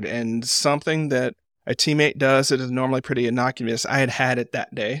bad mood, and something that a teammate does that is normally pretty innocuous, I had it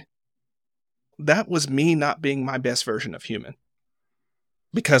that day. That was me not being my best version of human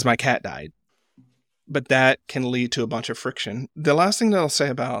because my cat died. But that can lead to a bunch of friction. The last thing that I'll say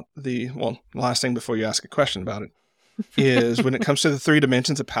about last thing before you ask a question about it, is when it comes to the 3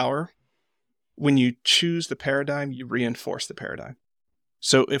 dimensions of power, when you choose the paradigm, you reinforce the paradigm.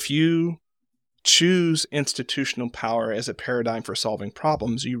 So if you choose institutional power as a paradigm for solving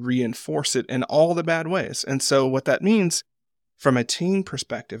problems, you reinforce it in all the bad ways. And so what that means from a team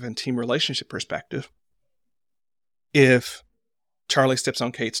perspective and team relationship perspective, if Charlie steps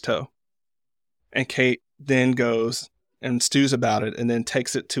on Kate's toe and Kate then goes and stews about it and then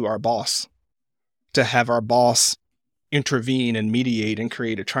takes it to our boss to have our boss intervene and mediate and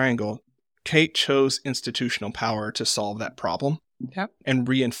create a triangle, Kate chose institutional power to solve that problem and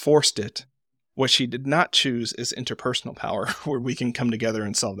reinforced it. What she did not choose is interpersonal power, where we can come together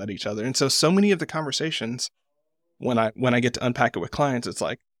and solve that each other. And so many of the conversations, when I get to unpack it with clients, it's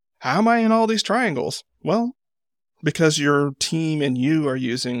like, how am I in all these triangles? Well, because your team and you are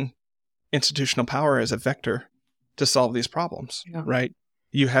using institutional power as a vector to solve these problems, right?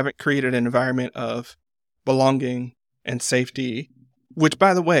 You haven't created an environment of belonging and safety, which,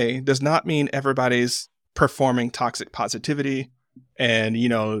 by the way, does not mean everybody's performing toxic positivity and,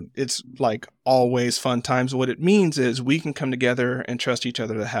 it's like always fun times. What it means is we can come together and trust each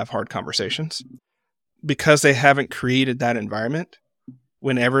other to have hard conversations. Because they haven't created that environment,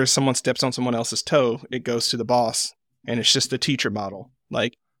 whenever someone steps on someone else's toe, it goes to the boss, and it's just the teacher model.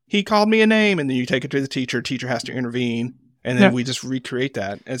 Like, he called me a name, and then you take it to the teacher has to intervene, and then we just recreate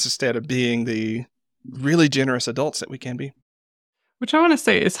that instead of being the really generous adults that we can be. Which I want to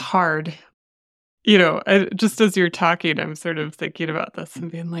say is hard. Just as you're talking, I'm sort of thinking about this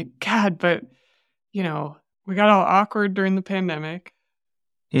and being like, God, but, we got all awkward during the pandemic.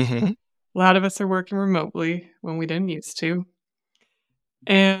 Mm-hmm. A lot of us are working remotely when we didn't used to.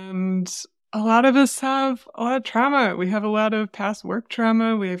 And a lot of us have a lot of trauma. We have a lot of past work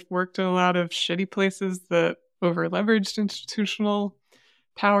trauma. We've worked in a lot of shitty places that over leveraged institutional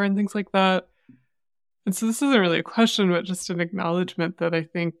power and things like that. And so this isn't really a question, but just an acknowledgement that I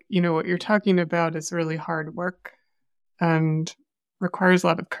think, what you're talking about is really hard work and requires a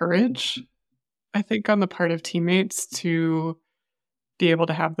lot of courage, I think, on the part of teammates to be able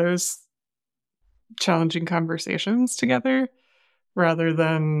to have those challenging conversations together rather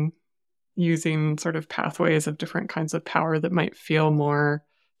than using sort of pathways of different kinds of power that might feel more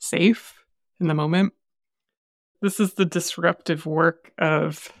safe in the moment. This is the disruptive work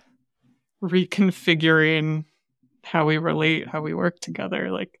of reconfiguring how we relate, how we work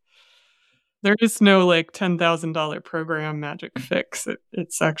together. Like, there is no $10,000 program magic fix.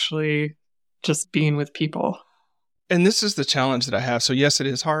 It's actually just being with people. And this is the challenge that I have. So yes, it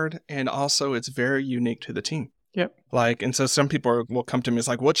is hard. And also it's very unique to the team. Yep. And so some people will come to me, it's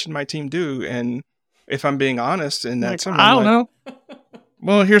like, what should my team do? And if I'm being honest, and that's I don't know.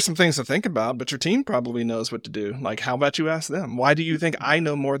 Well, here's some things to think about, but your team probably knows what to do. Like, how about you ask them? Why do you think I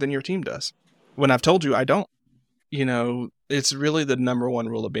know more than your team does? When I've told you I don't. It's really the number one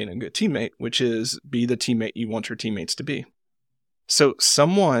rule of being a good teammate, which is be the teammate you want your teammates to be. So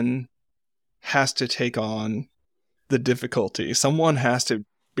someone has to take on the difficulty. Someone has to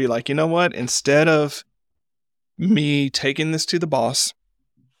be like, you know what? Instead of me taking this to the boss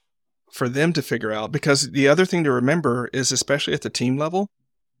for them to figure out, because the other thing to remember is, especially at the team level,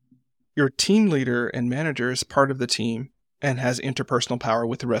 your team leader and manager is part of the team and has interpersonal power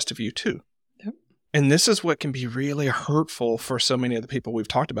with the rest of you too. Yep. And this is what can be really hurtful for so many of the people we've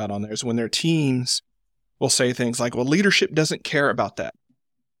talked about on there, is when their teams will say things like, well, leadership doesn't care about that.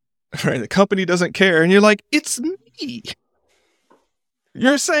 Right? The company doesn't care. And you're like, it's me.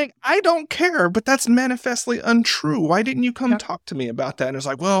 You're saying, I don't care, but that's manifestly untrue. Why didn't you come talk to me about that? And it's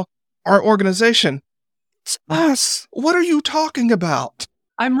like, well, our organization, it's us. What are you talking about?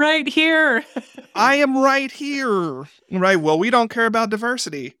 I'm right here. I am right here. Right. Well, we don't care about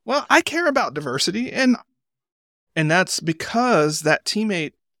diversity. Well, I care about diversity. And that's because that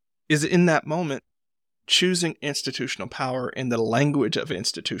teammate is in that moment choosing institutional power in the language of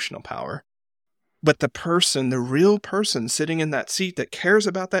institutional power. But the real person sitting in that seat that cares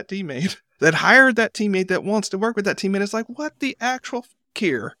about that teammate, that hired that teammate, that wants to work with that teammate, is like, what the actual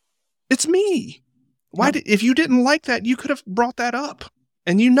here? It's me. If you didn't like that, you could have brought that up.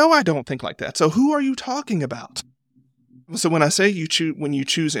 And I don't think like that. So who are you talking about? So when I say when you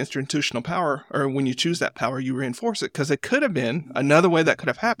choose institutional power, or when you choose that power, you reinforce it, because it could have been another way that could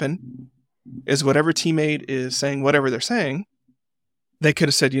have happened is whatever teammate is saying, whatever they're saying, they could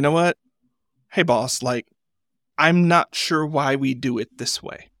have said, you know what? Hey, boss, I'm not sure why we do it this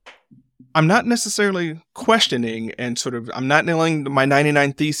way. I'm not necessarily questioning and I'm not nailing my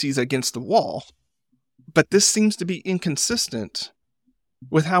 99 theses against the wall, but this seems to be inconsistent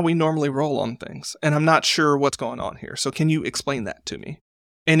with how we normally roll on things. And I'm not sure what's going on here. So can you explain that to me?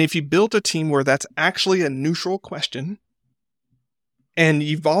 And if you built a team where that's actually a neutral question, and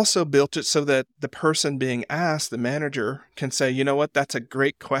you've also built it so that the person being asked, the manager, can say, you know what, that's a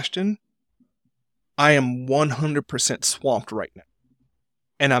great question. I am 100% swamped right now.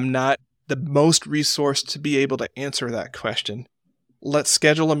 And I'm not the most resourced to be able to answer that question. Let's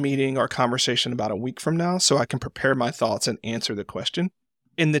schedule a meeting or conversation about a week from now so I can prepare my thoughts and answer the question.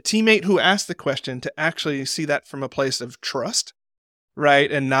 And the teammate who asked the question to actually see that from a place of trust, right?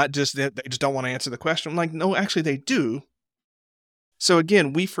 And not just that they just don't want to answer the question. I'm like, no, actually they do. So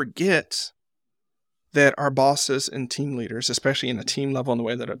again, we forget that our bosses and team leaders, especially in a team level in the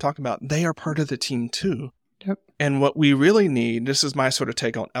way that I talk about, they are part of the team too. Yep. And what we really need, this is my sort of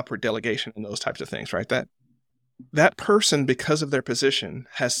take on upward delegation and those types of things, right? That person, because of their position,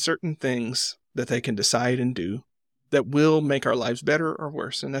 has certain things that they can decide and do that will make our lives better or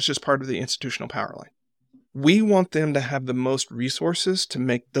worse. And that's just part of the institutional power line. We want them to have the most resources to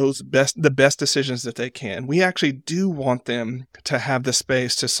make the best decisions that they can. We actually do want them to have the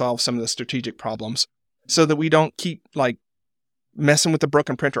space to solve some of the strategic problems so that we don't keep messing with the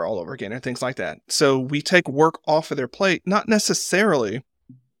broken printer all over again and things like that. So we take work off of their plate, not necessarily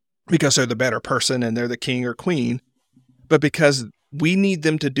because they're the better person and they're the king or queen, but because we need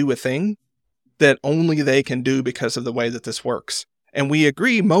them to do a thing that only they can do because of the way that this works. And we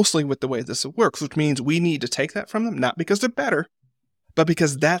agree mostly with the way this works, which means we need to take that from them, not because they're better, but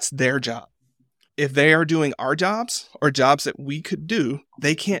because that's their job. if they are doing our jobs or jobs that we could do,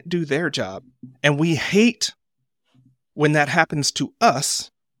 they can't do their job. And we hate when that happens to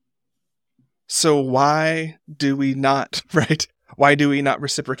us. So why do we not, right? Why do we not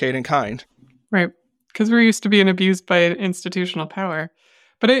reciprocate in kind? Right. Because we're used to being abused by institutional power.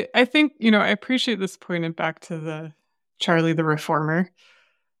 But I think, I appreciate this pointed back to the Charlie the Reformer.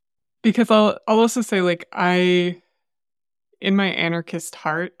 Because I'll also say, like, in my anarchist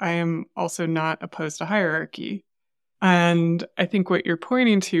heart, I am also not opposed to hierarchy. And I think what you're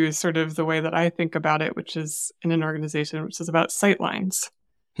pointing to is sort of the way that I think about it, which is in an organization, which is about sightlines.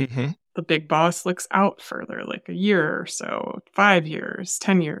 Mm-hmm. The big boss looks out further, like a year or so, 5 years,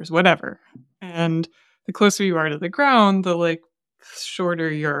 10 years, whatever. And the closer you are to the ground, the like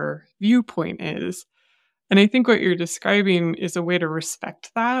shorter your viewpoint is. And I think what you're describing is a way to respect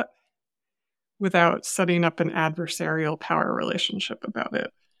that without setting up an adversarial power relationship about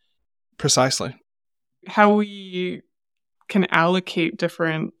it. Precisely. How we can allocate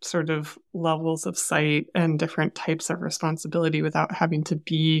different sort of levels of sight and different types of responsibility without having to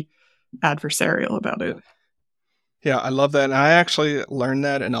be adversarial about it. Yeah, I love that. And I actually learned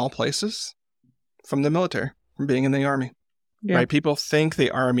that in all places from the military, from being in the Army. Yeah. Right? People think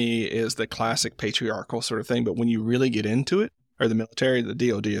the Army is the classic patriarchal sort of thing, but when you really get into it, or the military, the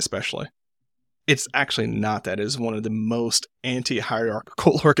DoD especially, it's actually not that. It is one of the most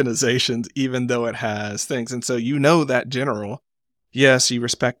anti-hierarchical organizations, even though it has things. And so that general, yes, you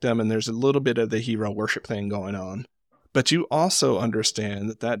respect them, and there's a little bit of the hero worship thing going on. But you also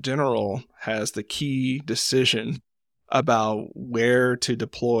understand that general has the key decision about where to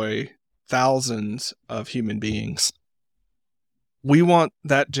deploy thousands of human beings. We want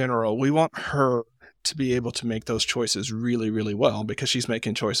that general, we want her to be able to make those choices really, really well because she's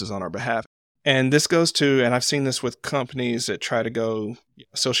making choices on our behalf. And this goes to, and I've seen this with companies that try to go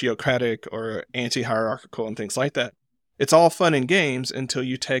sociocratic or anti-hierarchical and things like that. It's all fun and games until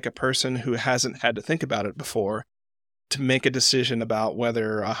you take a person who hasn't had to think about it before to make a decision about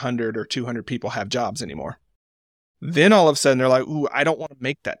whether 100 or 200 people have jobs anymore. Then all of a sudden they're like, ooh, I don't want to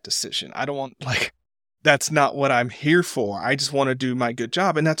make that decision. I don't want, that's not what I'm here for. I just want to do my good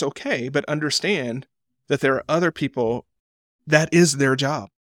job. And that's okay. But understand that there are other people that is their job.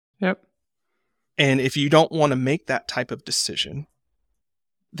 Yep. And if you don't want to make that type of decision,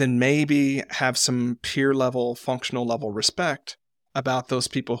 then maybe have some peer level, functional level respect about those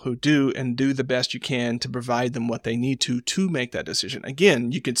people who do and do the best you can to provide them what they need to make that decision.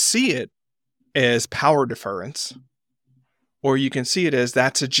 Again, you could see it as power deference, or you can see it as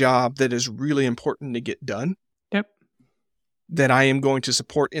that's a job that is really important to get done. Yep. That I am going to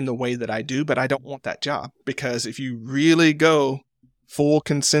support in the way that I do, but I don't want that job. Because if you really go full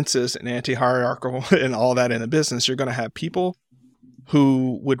consensus and anti-hierarchical and all that in a business, you're going to have people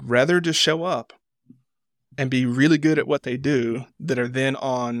who would rather just show up and be really good at what they do that are then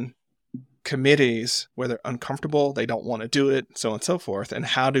on committees where they're uncomfortable, they don't want to do it, so on and so forth. And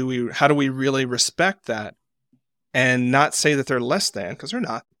how do we really respect that and not say that they're less than, because they're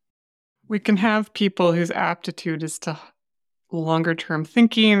not. We can have people whose aptitude is to longer term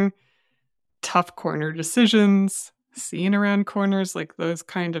thinking, tough corner decisions, seeing around corners, like those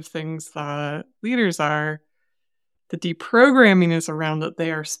kind of things that leaders are. The deprogramming is around that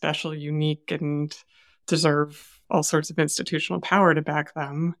they are special, unique, and deserve all sorts of institutional power to back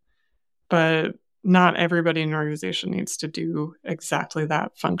them. But not everybody in an organization needs to do exactly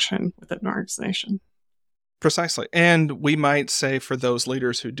that function within an organization. Precisely. And we might say for those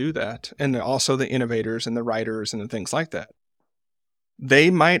leaders who do that, and also the innovators and the writers and the things like that,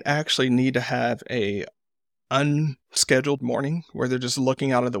 they might actually need to have a unscheduled morning where they're just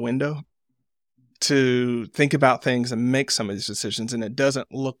looking out of the window to think about things and make some of these decisions. And it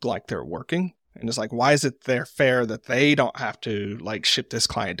doesn't look like they're working. And it's like, why is it fair that they don't have to ship this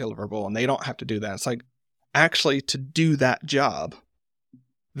client deliverable and they don't have to do that? It's like, actually to do that job,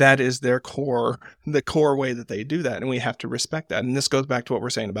 that is the core way that they do that. And we have to respect that. And this goes back to what we're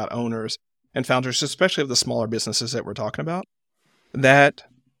saying about owners and founders, especially of the smaller businesses that we're talking about. That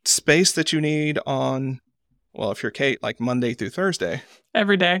space that you need on, well, if you're Kate, Monday through Thursday.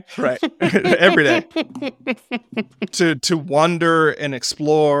 Every day. Right. Every day. To wander and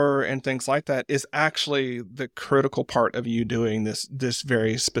explore and things like that is actually the critical part of you doing this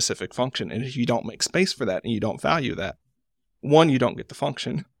very specific function. And if you don't make space for that and you don't value that, one, you don't get the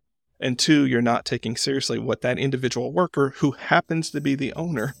function. And two, you're not taking seriously what that individual worker who happens to be the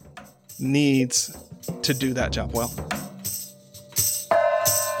owner needs to do that job well.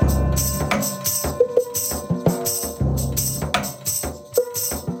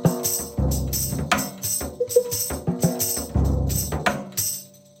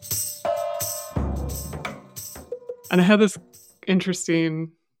 And I had this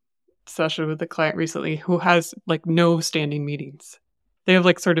interesting session with a client recently who has like no standing meetings. They have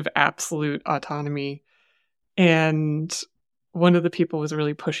like sort of absolute autonomy. And one of the people was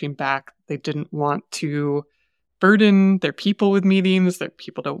really pushing back. They didn't want to burden their people with meetings. Their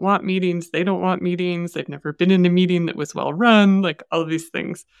people don't want meetings. They don't want meetings. They've never been in a meeting that was well run, like all of these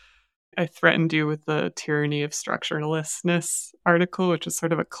things. I threatened you with the Tyranny of Structurelessness article, which is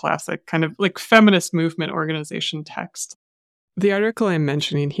sort of a classic kind of like feminist movement organization text. The article I'm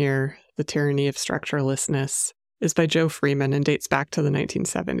mentioning here, The Tyranny of Structurelessness, is by Joe Freeman and dates back to the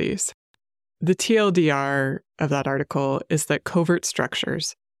 1970s. The TLDR of that article is that covert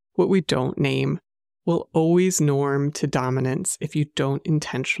structures, what we don't name, will always norm to dominance if you don't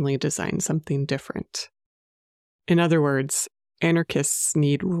intentionally design something different. In other words, anarchists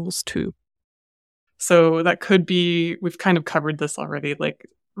need rules too. So that could be, we've kind of covered this already, like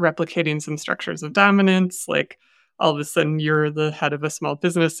replicating some structures of dominance, like all of a sudden you're the head of a small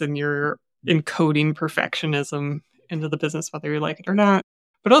business and you're encoding perfectionism into the business, whether you like it or not.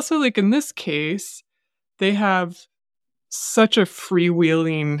 But also, like in this case, they have such a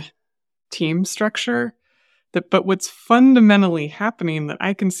freewheeling team structure but what's fundamentally happening that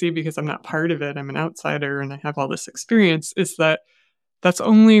I can see because I'm not part of it, I'm an outsider and I have all this experience, is that that's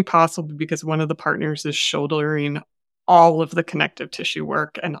only possible because one of the partners is shouldering all of the connective tissue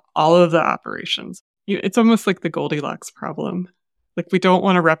work and all of the operations. It's almost like the Goldilocks problem. Like we don't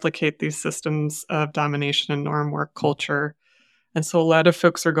want to replicate these systems of domination and norm work culture. And so a lot of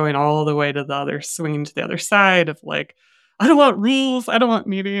folks are going all the way to the other, swinging to the other side of like, I don't want rules, I don't want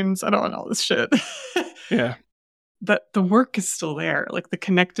meetings, I don't want all this shit. Yeah. But the work is still there. Like the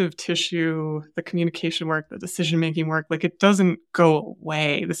connective tissue, the communication work, the decision-making work, like it doesn't go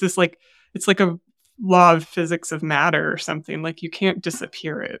away. This is like, it's like a law of physics of matter or something. Like you can't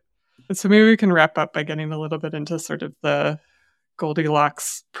disappear it. And so maybe we can wrap up by getting a little bit into sort of the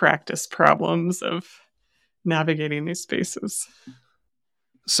Goldilocks practice problems of navigating these spaces.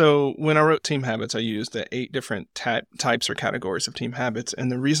 So when I wrote Team Habits, I used the 8 different types or categories of team habits.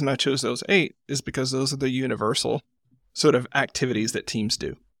 And the reason I chose those 8 is because those are the universal sort of activities that teams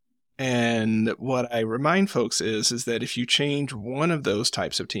do. And what I remind folks is that if you change one of those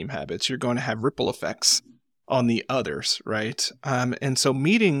types of team habits, you're going to have ripple effects on the others, right? And so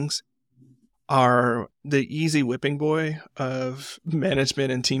meetings are the easy whipping boy of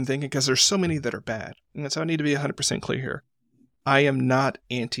management and team thinking because there's so many that are bad. And so I need to be 100% clear here. I am not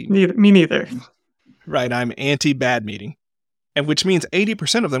anti. Me neither. Right. I'm anti-bad meeting, and which means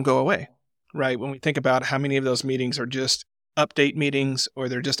 80% of them go away, right? When we think about how many of those meetings are just update meetings or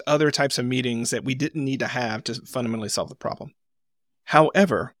they're just other types of meetings that we didn't need to have to fundamentally solve the problem.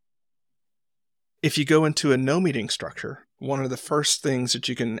 However, if you go into a no meeting structure, one of the first things that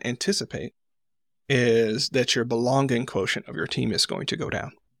you can anticipate is that your belonging quotient of your team is going to go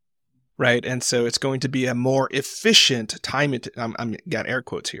down. Right. And so it's going to be a more efficient time. I'm got air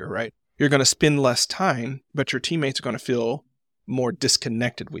quotes here, right? You're going to spend less time, but your teammates are going to feel more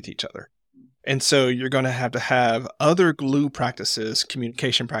disconnected with each other. And so you're going to have other glue practices,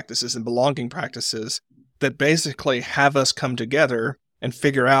 communication practices, and belonging practices that basically have us come together and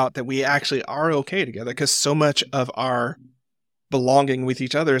figure out that we actually are okay together because so much of our belonging with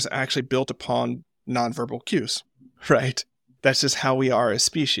each other is actually built upon nonverbal cues, right? That's just how we are as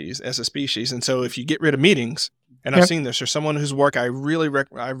a species. And so if you get rid of meetings, and I've seen this, there's someone whose work I really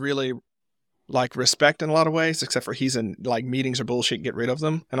like respect in a lot of ways, except for he's in like meetings are bullshit, get rid of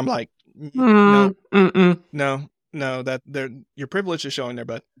them. And I'm like, no, that your privilege is showing there,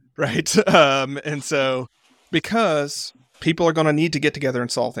 bud. Right. And so because people are going to need to get together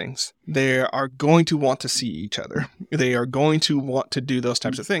and solve things, they are going to want to see each other. They are going to want to do those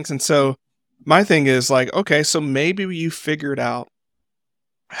types of things. And so my thing is like, okay, so maybe you figured out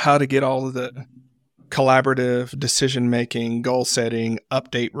how to get all of the collaborative decision-making, goal setting,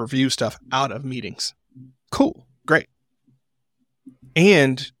 update, review stuff out of meetings. Cool. Great.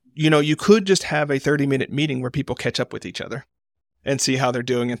 And, you could just have a 30-minute meeting where people catch up with each other and see how they're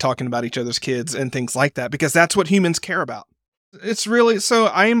doing and talking about each other's kids and things like that, because that's what humans care about. It's really, so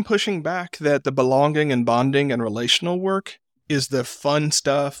I am pushing back that the belonging and bonding and relational work is the fun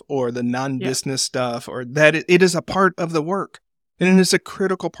stuff or the non-business stuff, or that it is a part of the work. And it is a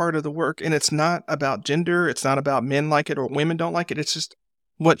critical part of the work. And it's not about gender. It's not about men like it or women don't like it. It's just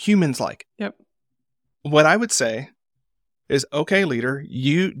what humans like. Yep. What I would say is, okay, leader,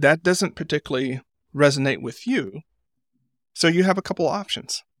 that doesn't particularly resonate with you. So you have a couple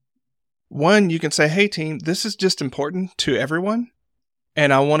options. One, you can say, hey, team, this is just important to everyone.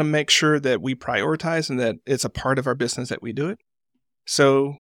 And I want to make sure that we prioritize and that it's a part of our business that we do it.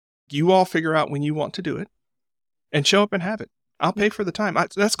 So you all figure out when you want to do it. and show up and have it. I'll pay for the time.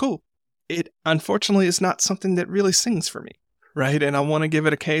 That's cool. It unfortunately is not something that really sings for me, right? And I want to give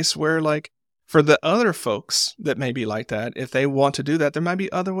it a case where, like, for the other folks that may be like that, if they want to do that, there might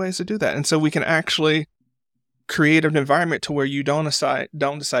be other ways to do that. And so we can actually create an environment to where you don't decide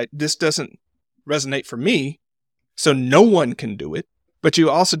this doesn't resonate for me, so no one can do it. But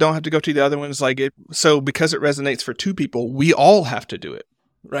you also don't have to go to the other ones like it. So because it resonates for two people, we all have to do it,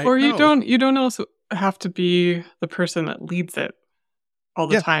 right? Or you don't also have to be the person that leads it all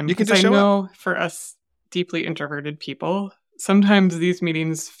the time. You can because just I show know for us deeply introverted people, sometimes these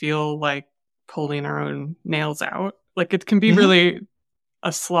meetings feel like pulling our own nails out. Like it can be really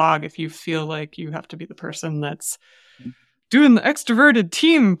a slog if you feel like you have to be the person that's doing the extroverted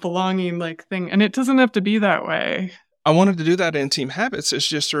team belonging like thing. And it doesn't have to be that way. I wanted to do that in Team Habits. It's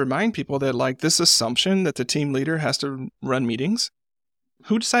just to remind people that, like, this assumption that the team leader has to run meetings,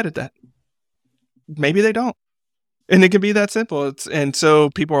 who decided that? Maybe they don't. And it can be that simple. And so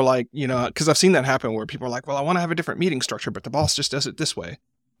people are like, because I've seen that happen where people are like, well, I want to have a different meeting structure, but the boss just does it this way.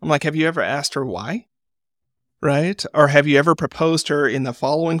 I'm like, have you ever asked her why? Right? Or have you ever proposed her in the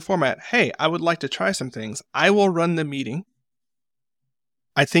following format? Hey, I would like to try some things. I will run the meeting.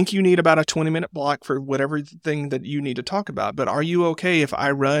 I think you need about a 20-minute block for whatever thing that you need to talk about. But are you okay if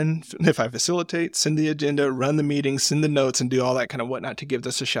I facilitate, send the agenda, run the meeting, send the notes, and do all that kind of whatnot to give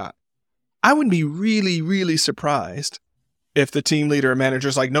this a shot? I would be really, really surprised if the team leader or manager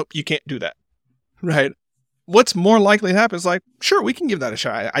is like, nope, you can't do that. Right? What's more likely to happen is like, sure, we can give that a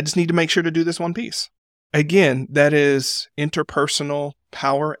shot. I just need to make sure to do this one piece. Again, that is interpersonal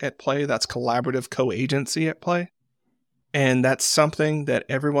power at play. That's collaborative co-agency at play. And that's something that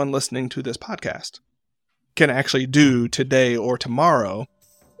everyone listening to this podcast can actually do today or tomorrow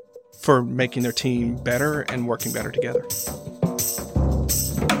for making their team better and working better together.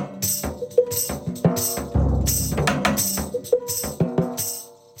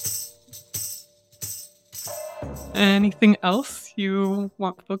 Anything else you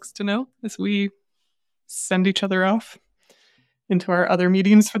want folks to know as we send each other off into our other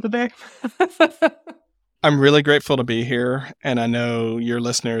meetings for the day? I'm really grateful to be here, and I know your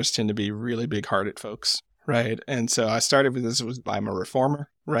listeners tend to be really big-hearted folks, right? And so I started with this I'm a reformer,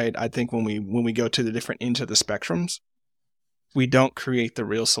 right? I think when we go to the different ends of the spectrums, we don't create the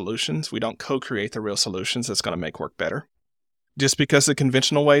real solutions. We don't co-create the real solutions that's going to make work better. Just because the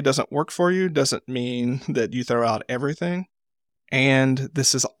conventional way doesn't work for you doesn't mean that you throw out everything. And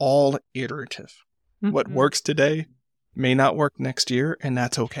this is all iterative. Mm-hmm. What works today may not work next year, and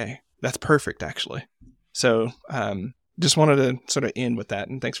that's okay. That's perfect, actually. So just wanted to sort of end with that.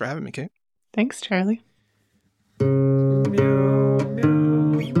 And thanks for having me, Kate. Thanks, Charlie.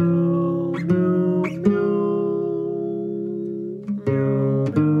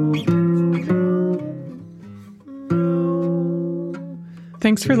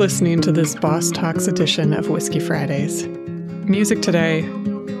 Thanks for listening to this Boss Talks edition of Whiskey Fridays. Music today,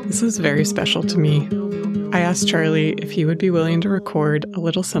 this is very special to me. I asked Charlie if he would be willing to record a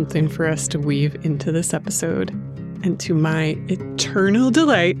little something for us to weave into this episode. And to my eternal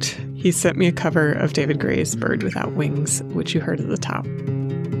delight, he sent me a cover of David Gray's Bird Without Wings, which you heard at the top.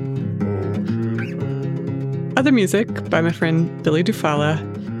 Other music by my friend Billy Dufala,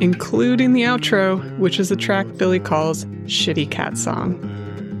 including the outro, which is a track Billy calls Shitty Cat Song.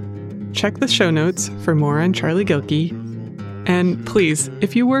 Check the show notes for more on Charlie Gilkey. And please,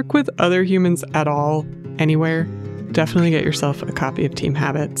 if you work with other humans at all, anywhere, definitely get yourself a copy of Team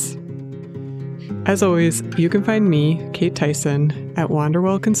Habits. As always, you can find me, Kate Tyson, at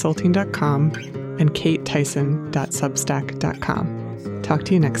wanderwellconsulting.com and katetyson.substack.com. Talk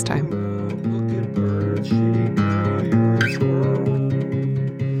to you next time.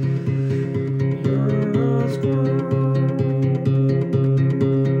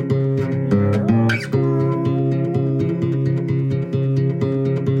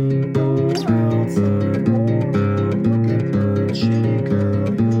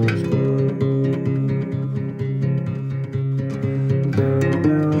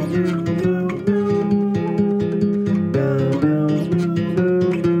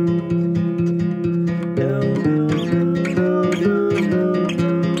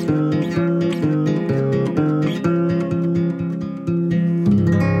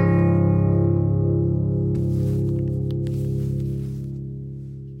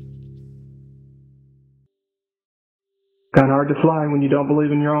 Kind of hard to fly when you don't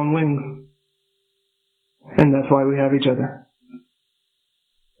believe in your own wings. And that's why we have each other.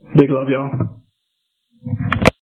 Big love, y'all.